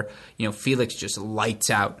well, where, Felix just lights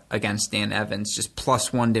out against Dan Evans, just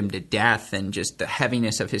 +1'd him to death, and just the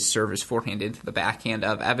heaviness of his service forehand into the backhand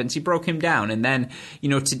of Evans, he broke him down. And then,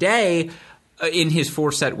 today, in his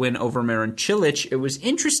 4-set win over Marin Cilic, it was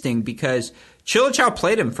interesting because Cilic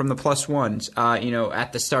outplayed him from the +1s,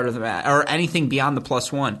 at the start of the match, or anything beyond the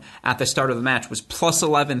 +1 at the start of the match, was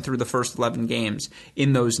 +11 through the first 11 games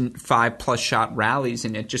in those 5+ shot rallies,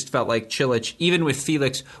 and it just felt like Cilic, even with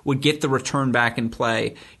Felix, would get the return back in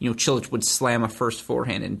play. Cilic would slam a first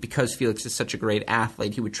forehand, and because Felix is such a great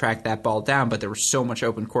athlete, he would track that ball down, but there was so much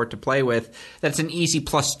open court to play with. That's an easy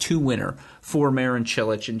 +2 winner for Marin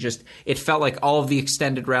Cilic, and just, it felt like all of the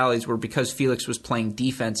extended rallies were because Felix was playing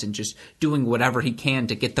defense and just doing whatever he can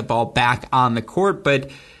to get the ball back on the court.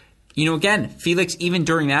 But, again, Felix, even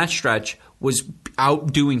during that stretch, was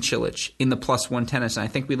outdoing Cilic in the +1 tennis. And I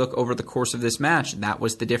think we look over the course of this match, that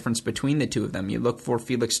was the difference between the two of them. You look for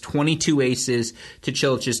Felix 22 aces to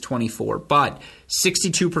Cilic's 24, but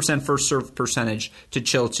 62% first serve percentage to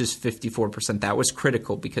Cilic's 54%. That was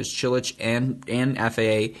critical because Cilic and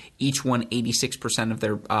FAA each won 86% of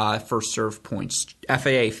their first serve points.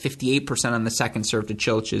 FAA 58% on the second serve to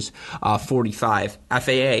Cilic's 45.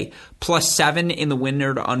 FAA +7 in the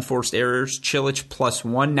winner to unforced errors. Cilic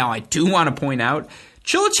 +1. Now I do want to point out,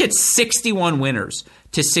 Cilic hit 61 winners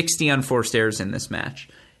to 60 unforced errors in this match.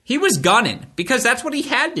 He was gunning because that's what he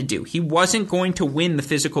had to do. He wasn't going to win the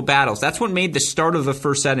physical battles. That's what made the start of the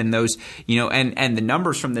first set and those, and the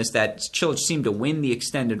numbers from this that Cilic seemed to win the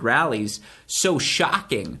extended rallies so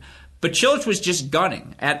shocking. But Cilic was just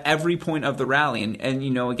gunning at every point of the rally.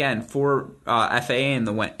 And again, for FAA in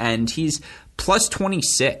the end, he's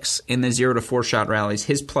 +26 in the 0 to 4 shot rallies.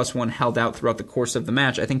 His +1 held out throughout the course of the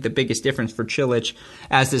match. I think the biggest difference for Cilic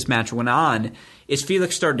as this match went on is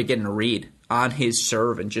Felix started to get in a read on his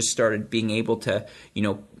serve and just started being able to,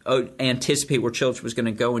 anticipate where Cilic was going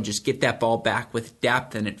to go and just get that ball back with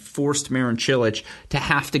depth, and it forced Marin Cilic to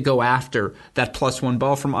have to go after that +1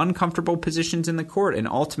 ball from uncomfortable positions in the court. And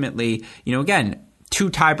ultimately, again, 2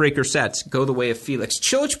 tiebreaker sets go the way of Felix.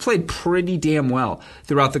 Cilic played pretty damn well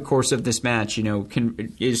throughout the course of this match.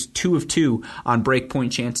 Is 2 of 2 on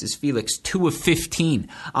breakpoint chances. Felix 2 of 15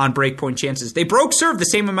 on breakpoint chances. They broke serve the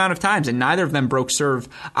same amount of times, and neither of them broke serve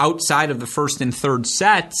outside of the first and third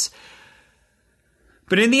sets.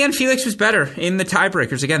 But in the end, Felix was better in the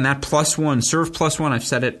tiebreakers. Again, that +1, serve +1, I've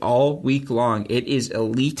said it all week long. It is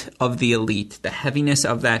elite of the elite. The heaviness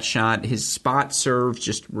of that shot, his spot serve,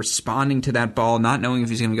 just responding to that ball, not knowing if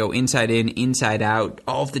he's going to go inside in, inside out,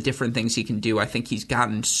 all of the different things he can do. I think he's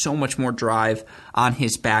gotten so much more drive on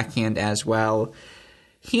his backhand as well.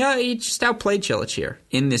 He just outplayed Cilic here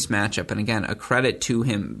in this matchup. And again, a credit to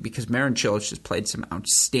him because Marin Cilic has played some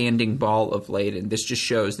outstanding ball of late. And this just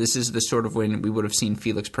shows this is the sort of win we would have seen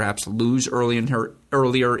Felix perhaps lose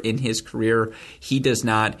earlier in his career. He does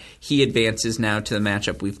not. He advances now to the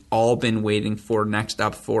matchup we've all been waiting for. Next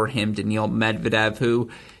up for him, Daniil Medvedev,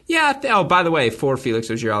 who, by the way, for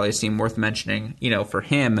Felix Auger-Aliassime, worth mentioning, for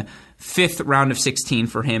him, 5th round of 16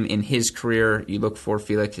 for him in his career. You look for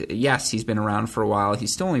Felix. Yes, he's been around for a while.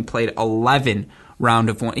 He's still only played 11 round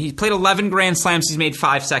of one. He's played 11 Grand Slams. He's made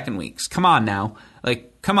 5 second weeks. Come on now.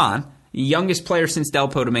 Come on. Youngest player since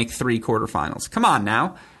Delpo to make 3 quarterfinals. Come on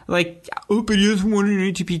now. But he hasn't won an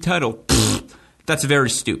ATP title. Pfft, that's very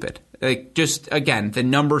stupid. Just, again, the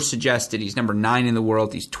numbers suggested he's number 9 in the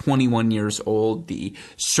world. He's 21 years old. The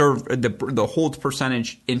hold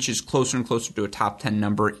percentage inches closer and closer to a top 10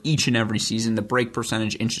 number each and every season. The break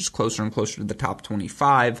percentage inches closer and closer to the top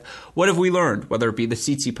 25. What have we learned? Whether it be the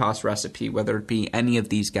Tsitsipas recipe, whether it be any of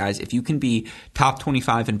these guys, if you can be top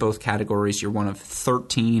 25 in both categories, you're one of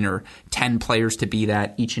 13 or 10 players to be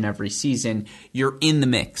that each and every season. You're in the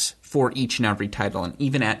mix for each and every title. And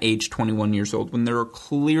even at age 21 years old, when there are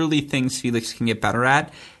clearly things Felix can get better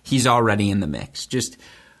at, he's already in the mix. Just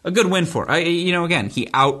a good win for him. Again, he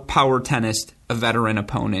outpower tennised a veteran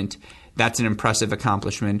opponent. That's an impressive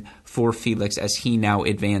accomplishment for Felix as he now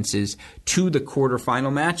advances to the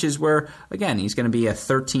quarterfinal matches where, again, he's going to be a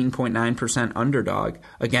 13.9% underdog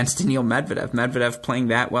against Daniil Medvedev. Medvedev playing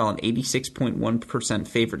that well, an 86.1%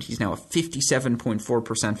 favorite. He's now a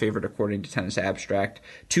 57.4% favorite according to Tennis Abstract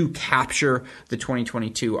to capture the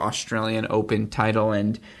 2022 Australian Open title.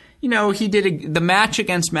 And he did the match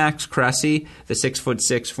against Max Cressy, the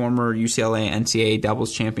 6'6" former UCLA NCAA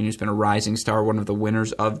doubles champion who's been a rising star, one of the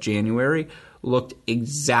winners of January, looked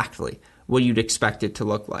exactly what you'd expect it to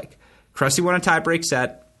look like. Cressy won a tiebreak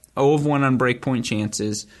set, 0 of 1 on breakpoint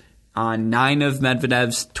chances. On 9 of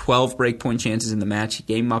Medvedev's 12 breakpoint chances in the match, he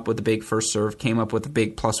came up with a big first serve, came up with a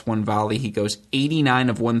big +1 volley. He goes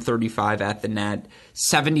 89 of 135 at the net,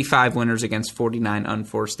 75 winners against 49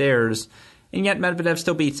 unforced errors. And yet Medvedev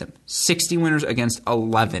still beats him. 60 winners against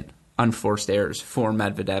 11 unforced errors for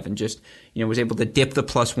Medvedev, and just was able to dip the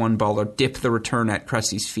 +1 ball or dip the return at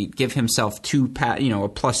Cressy's feet, give himself a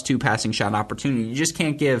 +2 passing shot opportunity. You just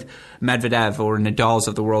can't give Medvedev or Nadal's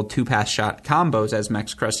of the world 2 pass shot combos, as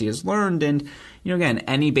Max Cressy has learned. And again,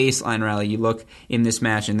 any baseline rally you look in this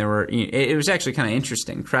match, and it was actually kind of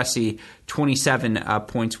interesting. Cressy 27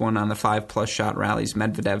 points won on the 5+ shot rallies,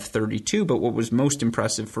 Medvedev 32. But what was most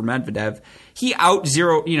impressive for Medvedev, he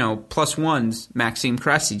 +1s Maxime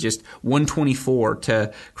Cressy, just 124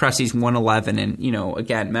 to Cressy's 111. And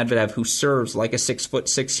again, Medvedev, who serves like a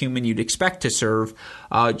 6'6" human you'd expect to serve,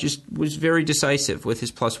 just was very decisive with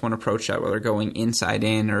his +1 approach shot, whether going inside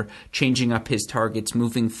in or changing up his targets,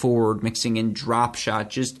 moving forward, mixing in drop shot,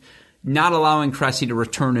 just not allowing Cressy to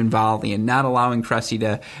return and volley and not allowing Cressy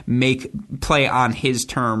to play on his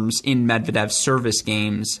terms in Medvedev's service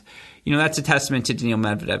games. That's a testament to Daniil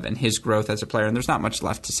Medvedev and his growth as a player. And there's not much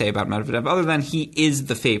left to say about Medvedev other than he is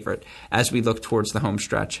the favorite as we look towards the home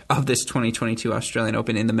stretch of this 2022 Australian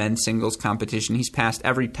Open in the men's singles competition. He's passed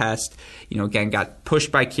every test. Again, got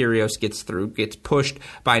pushed by Kyrgios, gets through, gets pushed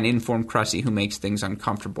by an informed Cressy who makes things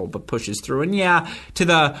uncomfortable but pushes through. And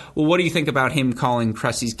what do you think about him calling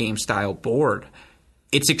Cressy's game style bored?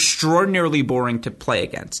 It's extraordinarily boring to play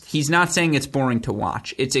against. He's not saying it's boring to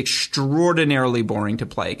watch. It's extraordinarily boring to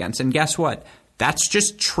play against. And guess what? That's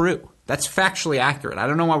just true. That's factually accurate. I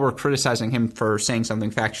don't know why we're criticizing him for saying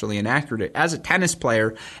something factually inaccurate. As a tennis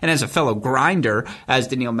player and as a fellow grinder, as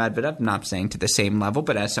Daniil Medvedev, I'm not saying to the same level,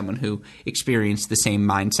 but as someone who experienced the same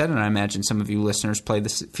mindset, and I imagine some of you listeners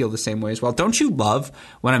feel the same way as well. Don't you love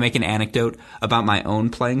when I make an anecdote about my own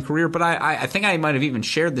playing career? But I think I might have even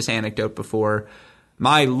shared this anecdote before.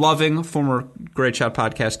 My loving former Great Shot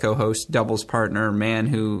Podcast co-host, doubles partner, man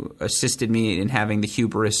who assisted me in having the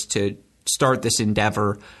hubris to start this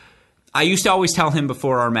endeavor. I used to always tell him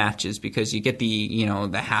before our matches, because you get the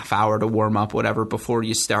half hour to warm up, whatever, before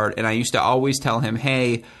you start. And I used to always tell him,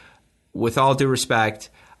 hey, with all due respect,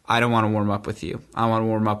 I don't want to warm up with you. I want to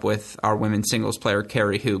warm up with our women's singles player,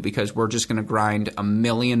 Carrie Hu, because we're just going to grind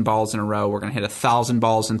 1,000,000 balls in a row. We're going to hit 1,000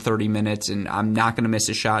 balls in 30 minutes, and I'm not going to miss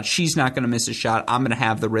a shot. She's not going to miss a shot. I'm going to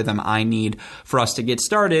have the rhythm I need for us to get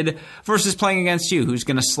started, versus playing against you, who's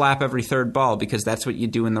going to slap every third ball, because that's what you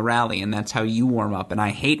do in the rally, and that's how you warm up. And I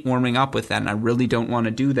hate warming up with that, and I really don't want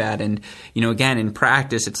to do that. And, again, in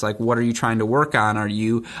practice, it's like, what are you trying to work on?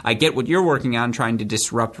 I get what you're working on, trying to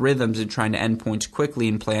disrupt rhythms and trying to end points quickly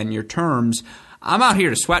and play on your terms. I'm out here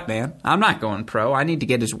to sweat, man. I'm not going pro. I need to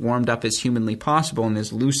get as warmed up as humanly possible and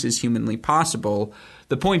as loose as humanly possible.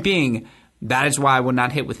 The point being, that is why I would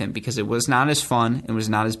not hit with him, because it was not as fun. It was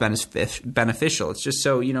not as beneficial. It's just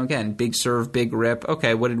so, again, big serve, big rip.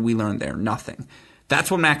 Okay, what did we learn there? Nothing. That's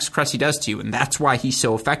what Max Cressy does to you, and that's why he's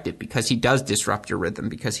so effective, because he does disrupt your rhythm,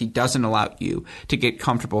 because he doesn't allow you to get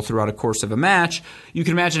comfortable throughout a course of a match. You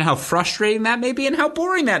can imagine how frustrating that may be and how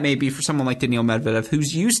boring that may be for someone like Daniil Medvedev,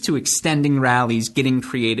 who's used to extending rallies, getting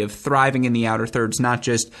creative, thriving in the outer thirds, not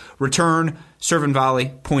just return, serve and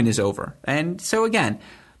volley, point is over. And so again,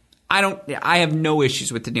 I have no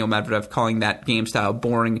issues with Daniil Medvedev calling that game style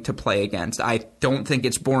boring to play against. I don't think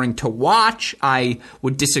it's boring to watch. I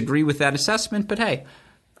would disagree with that assessment, but hey,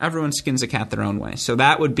 everyone skins a cat their own way. So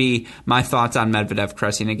that would be my thoughts on Medvedev,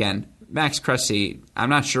 Cressy. And again, Max Cressy, I'm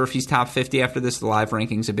not sure if he's top 50 after this. The live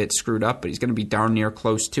ranking's a bit screwed up, but he's going to be darn near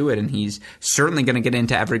close to it, and he's certainly going to get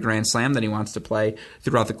into every Grand Slam that he wants to play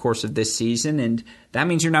throughout the course of this season, and that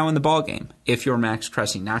means you're now in the ballgame if you're Max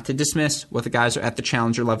Cressy. Not to dismiss what the guys at the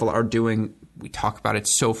challenger level are doing. We talk about it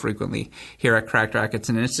so frequently here at Cracked Racquets,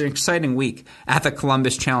 and it's an exciting week at the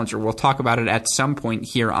Columbus Challenger. We'll talk about it at some point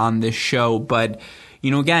here on this show, but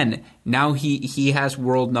again, now he has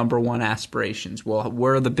world number one aspirations. Well,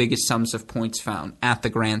 where are the biggest sums of points found? At the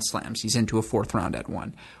Grand Slams. He's into a fourth round at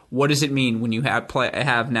one. What does it mean when you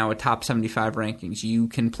have now a top 75 rankings? You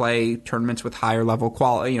can play tournaments with higher level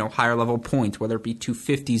quality, higher level points, whether it be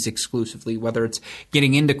 250s exclusively, whether it's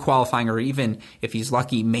getting into qualifying, or even if he's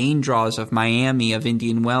lucky, main draws of Miami, of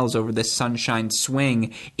Indian Wells over this Sunshine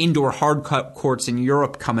Swing, indoor hard courts in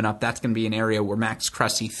Europe coming up. That's going to be an area where Max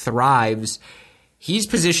Cressy thrives. He's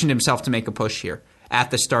positioned himself to make a push here at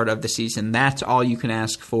the start of the season. That's all you can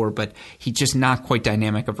ask for, but he's just not quite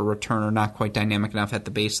dynamic of a returner, not quite dynamic enough at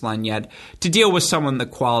the baseline yet to deal with someone the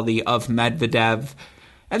quality of Medvedev.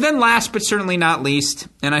 And then last but certainly not least,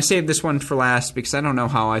 and I saved this one for last because I don't know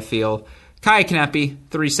how I feel, Kaia Kanepi,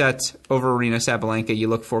 3 sets over Aryna Sabalenka. You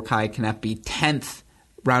look for Kaia Kanepi, 10th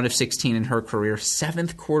round of 16 in her career,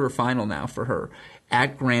 7th quarterfinal now for her.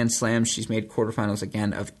 At Grand Slams, she's made quarterfinals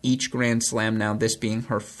again of each Grand Slam now, this being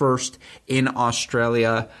her first in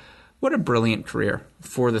Australia. What a brilliant career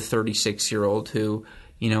for the 36-year-old who,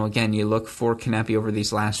 again, you look for Kanepi over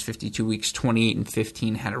these last 52 weeks,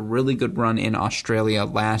 28-15, had a really good run in Australia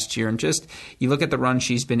last year. And just, you look at the run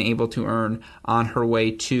she's been able to earn on her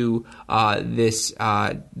way to this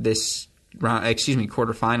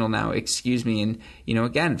quarterfinal now, and,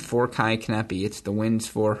 again, for Kaia Kanepi, it's the wins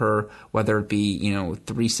for her, whether it be,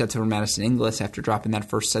 3 sets over Madison Inglis after dropping that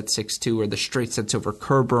first set 6-2, or the straight sets over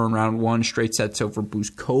Kerber in round 1, straight sets over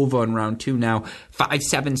Buzkova in round 2 now,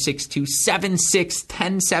 5-7, 6-2, 7-6,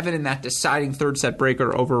 10-7 in that deciding third set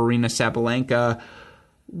breaker over Aryna Sabalenka.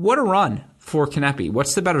 What a run for Kanepi.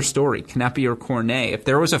 What's the better story, Kanepi or Cornet? If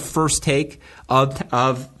there was a first take of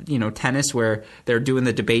tennis where they're doing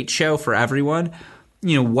the debate show for everyone,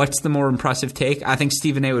 what's the more impressive take? I think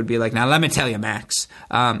Stephen A would be like, now let me tell you, Max.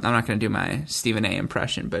 I'm not going to do my Stephen A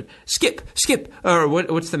impression, but skip, or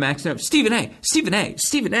what's the Max? No, Stephen A.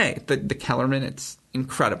 The Kellerman, it's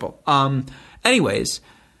incredible. Anyways,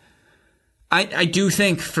 I do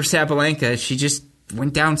think for Sabalenka, she just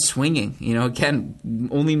went down swinging. Again,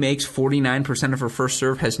 only makes 49% of her first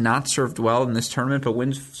serve, has not served well in this tournament, but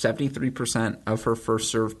wins 73% of her first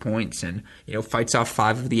serve points, and fights off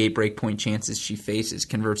 5 of the 8 break point chances she faces,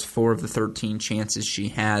 converts 4 of the 13 chances she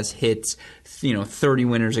has, hits 30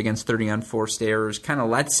 winners against 30 unforced errors, kind of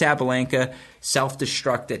lets Sabalenka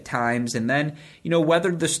self-destruct at times, and then,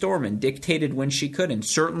 weathered the storm and dictated when she could. And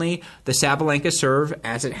certainly the Sabalenka serve,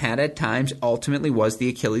 as it had at times, ultimately was the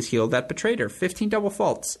Achilles heel that betrayed her. 15 double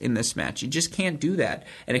faults in this match. You just can't do that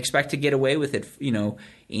and expect to get away with it,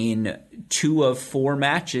 in 2 of 4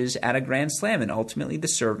 matches at a Grand Slam. And ultimately the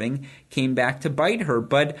serving came back to bite her.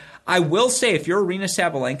 But I will say, if you're Aryna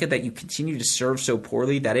Sabalenka, that you continue to serve so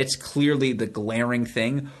poorly, that it's clearly the glaring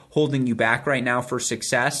thing holding you back right now for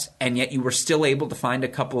success, and yet you were still able to find a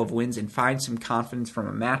couple of wins and find some confidence from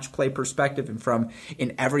a match play perspective and from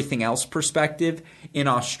an everything else perspective in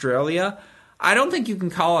Australia. I don't think you can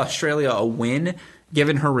call Australia a win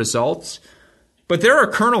given her results, but there are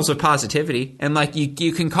kernels of positivity, and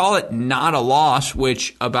you can call it not a loss,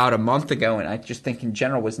 which about a month ago, and I just think in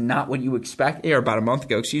general was not what you expect, or about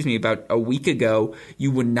a week ago,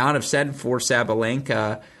 you would not have said for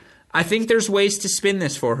Sabalenka. I think there's ways to spin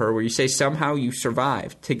this for her where you say somehow you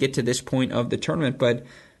survived to get to this point of the tournament. But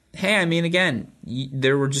hey, again,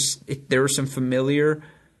 there were some familiar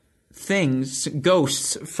things,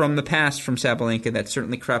 ghosts from the past from Sabalenka that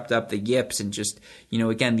certainly crept up, the yips and just,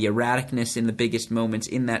 again, the erraticness in the biggest moments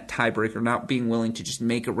in that tiebreaker, not being willing to just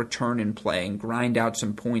make a return in play and grind out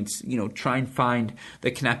some points, try and find the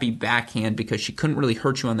Kanepi backhand, because she couldn't really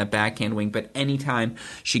hurt you on that backhand wing, but anytime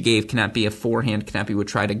she gave Kanepi a forehand, Kanepi would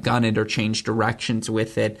try to gun it or change directions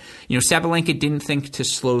with it. Sabalenka didn't think to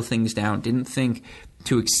slow things down, didn't think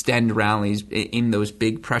to extend rallies in those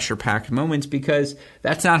big pressure-packed moments, because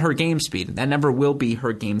that's not her game speed. That never will be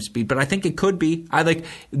her game speed, but I think it could be. I like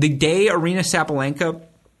the day Aryna Sabalenka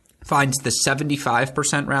finds the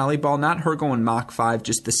 75% rally ball, not her going Mach 5,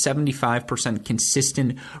 just the 75%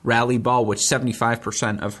 consistent rally ball, which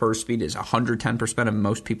 75% of her speed is 110% of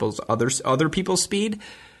most people's other people's speed.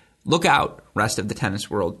 Look out, rest of the tennis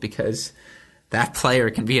world, because that player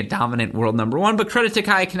can be a dominant world number 1. But credit to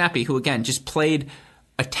Kaia Kanepi, who again just played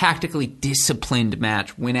a tactically disciplined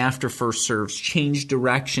match, went after first serves, changed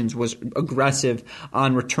directions, was aggressive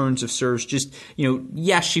on returns of serves. Just,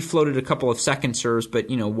 yes, she floated a couple of second serves, but,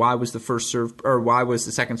 why was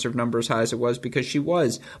the second serve number as high as it was? Because she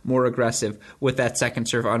was more aggressive with that second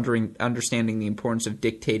serve, understanding the importance of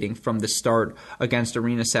dictating from the start against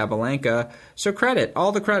Aryna Sabalenka. So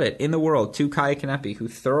all the credit in the world to Kaia Kanepi, who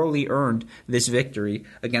thoroughly earned this victory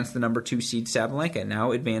against the number 2 seed Sabalenka,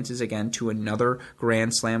 now advances again to another Grand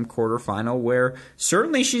Grand Slam quarterfinal where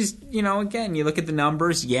certainly she's, again, you look at the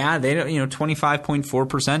numbers. Yeah, they don't,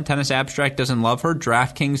 25.4%. Tennis Abstract doesn't love her.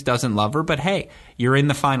 DraftKings doesn't love her. But hey, you're in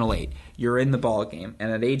the final 8. You're in the ball game.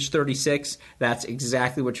 And at age 36, that's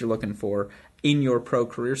exactly what you're looking for in your pro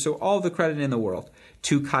career. So all the credit in the world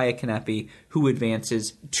to Kaia Kanepi, who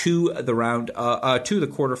advances to the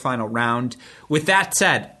quarterfinal round. With that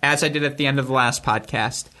said, as I did at the end of the last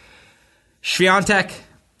podcast, Swiatek,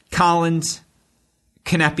 Collins,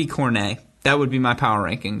 Kanepi, Cornet. That would be my power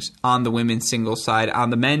rankings on the women's singles side. On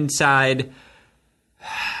the men's side,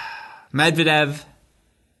 Medvedev,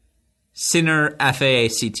 Sinner, FAA,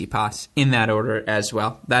 Tsitsipas, in that order as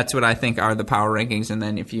well. That's what I think are the power rankings. And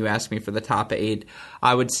then if you ask me for the top 8,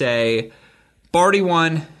 I would say Barty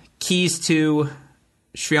 1, Keys 2,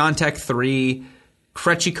 Swiatek 3,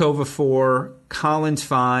 Krejcikova 4, Collins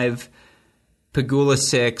 5, Pegula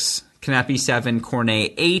 6, Kanepi 7,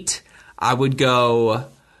 Cornet 8. I would go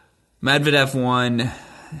Medvedev 1,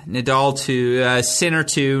 Nadal 2, Sinner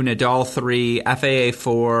 2, Nadal 3, FAA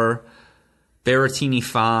 4, Berrettini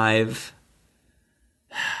 5.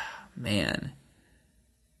 Man,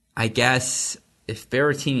 I guess if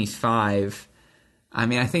Berrettini's 5,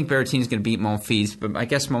 I think Berrettini's going to beat Monfils, but I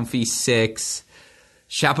guess Monfils 6.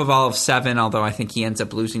 Shapovalov 7, although I think he ends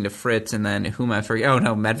up losing to Fritz, and then whom I forget. Oh,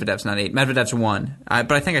 no, Medvedev's not 8. Medvedev's 1.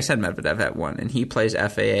 But I think I said Medvedev at 1, and he plays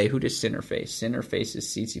FAA. Who does Sinner face? Sinner faces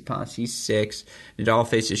Tsitsipas. He's 6. Nadal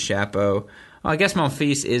faces Shapo. Well, I guess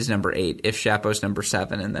Monfils is number 8 if Shapo's number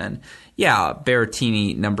 7, and then,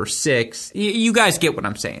 Berrettini number 6. You guys get what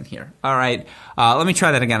I'm saying here. All right, let me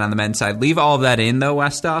try that again on the men's side. Leave all of that in, though,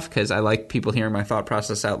 Westhoff, because I like people hearing my thought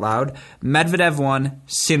process out loud. Medvedev 1,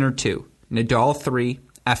 Sinner 2. Nadal 3,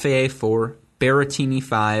 FAA 4, Berrettini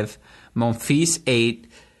 5, Monfils 8.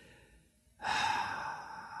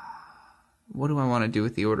 What do I want to do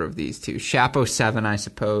with the order of these two? Shapo 7, I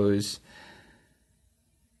suppose.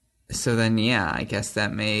 So then, I guess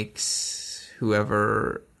that makes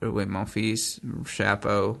whoever... Wait, Monfils,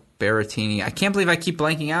 Shapo, Berrettini. I can't believe I keep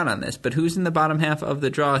blanking out on this, but who's in the bottom half of the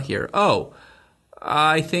draw here? And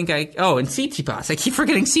Tsitsipas. I keep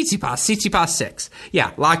forgetting Tsitsipas. Tsitsipas 6.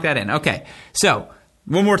 Yeah, lock that in. Okay. So,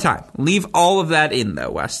 one more time. Leave all of that in,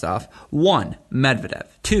 though, Westhoff. 1, Medvedev.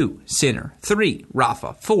 2, Sinner. 3,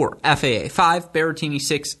 Rafa. 4, FAA. 5, Berrettini.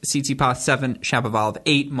 6, Tsitsipas. 7, Shapovalov.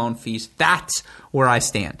 8, Monfils. That's where I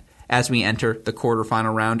stand as we enter the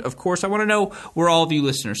quarterfinal round. Of course, I want to know where all of you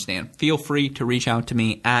listeners stand. Feel free to reach out to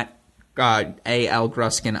me at A.L.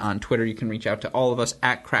 Gruskin on Twitter. You can reach out to all of us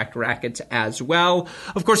at Cracked Rackets as well.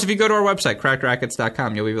 Of course, if you go to our website,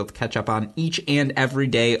 crackedrackets.com, you'll be able to catch up on each and every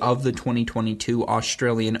day of the 2022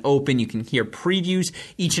 Australian Open. You can hear previews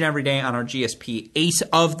each and every day on our GSP Ace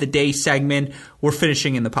of the Day segment. We're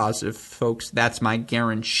finishing in the positive, folks. That's my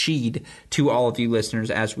guaranteed to all of you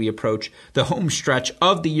listeners as we approach the home stretch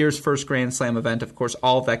of the year's first Grand Slam event. Of course,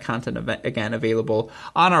 all of that content, again, available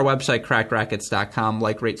on our website, crackedrackets.com.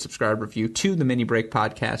 Like, rate, subscribe, review to the Mini Break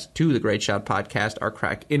podcast, to the Great Shot podcast, our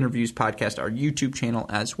Crack Interviews podcast, our YouTube channel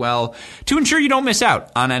as well, to ensure you don't miss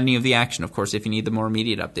out on any of the action. Of course, if you need the more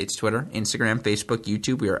immediate updates, Twitter, Instagram, Facebook,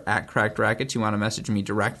 YouTube, we are at Cracked Rackets. You want to message me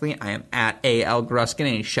directly, I am at A.L. Gruskin.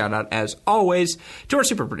 And a shout out, as always, to our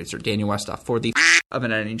super producer, Daniel Westhoff, for the of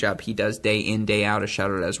an editing job he does day in, day out. A shout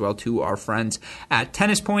out as well to our friends at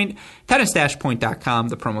Tennis Point, tennis-point.com.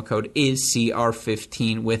 The promo code is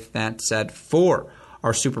CR15. With that said, for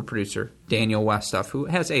our super producer, Daniel Westhoff, who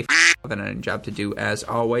has a of an editing job to do, as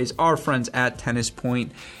always, our friends at Tennis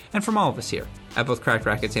Point, and from all of us here at both Cracked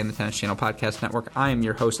Rackets and the Tennis Channel Podcast Network, I am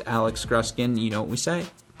your host, Alex Gruskin. You know what we say.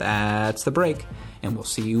 That's the break, and we'll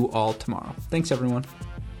see you all tomorrow. Thanks, everyone.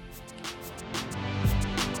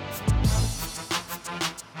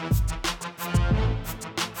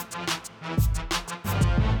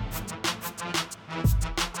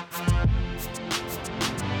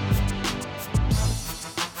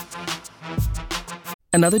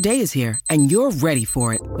 Another day is here, and you're ready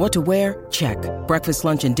for it. What to wear? Check. Breakfast,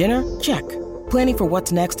 lunch, and dinner? Check. Planning for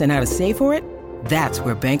what's next and how to save for it? That's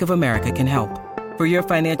where Bank of America can help. For your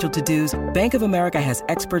financial to-dos, Bank of America has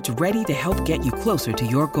experts ready to help get you closer to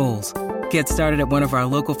your goals. Get started at one of our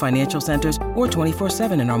local financial centers or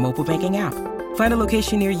 24/7 in our mobile banking app. Find a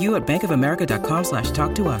location near you at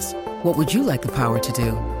bankofamerica.com/talktous. What would you like the power to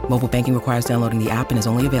do? Mobile banking requires downloading the app and is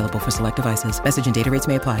only available for select devices. Message and data rates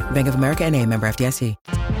may apply. Bank of America NA, member FDIC.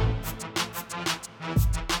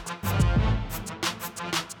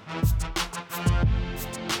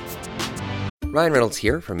 Ryan Reynolds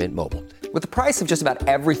here from Mint Mobile. With the price of just about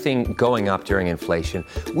everything going up during inflation,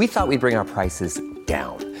 we thought we'd bring our prices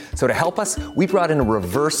down. So to help us, we brought in a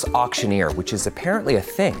reverse auctioneer, which is apparently a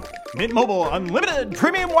thing. Mint Mobile Unlimited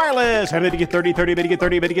Premium Wireless. How to get 30, 30, bit to get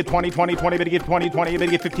 30, bit to get 20, 20, 20, bit to get 20, 20, bit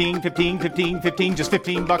to get 15, 15, 15, 15, just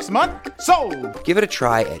 $15 a month? Sold! Give it a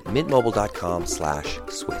try at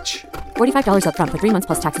mintmobile.com/switch. $45 up front for 3 months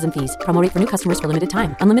plus taxes and fees. Promo rate for new customers for limited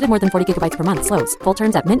time. Unlimited more than 40 gigabytes per month slows. Full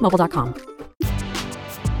terms at mintmobile.com.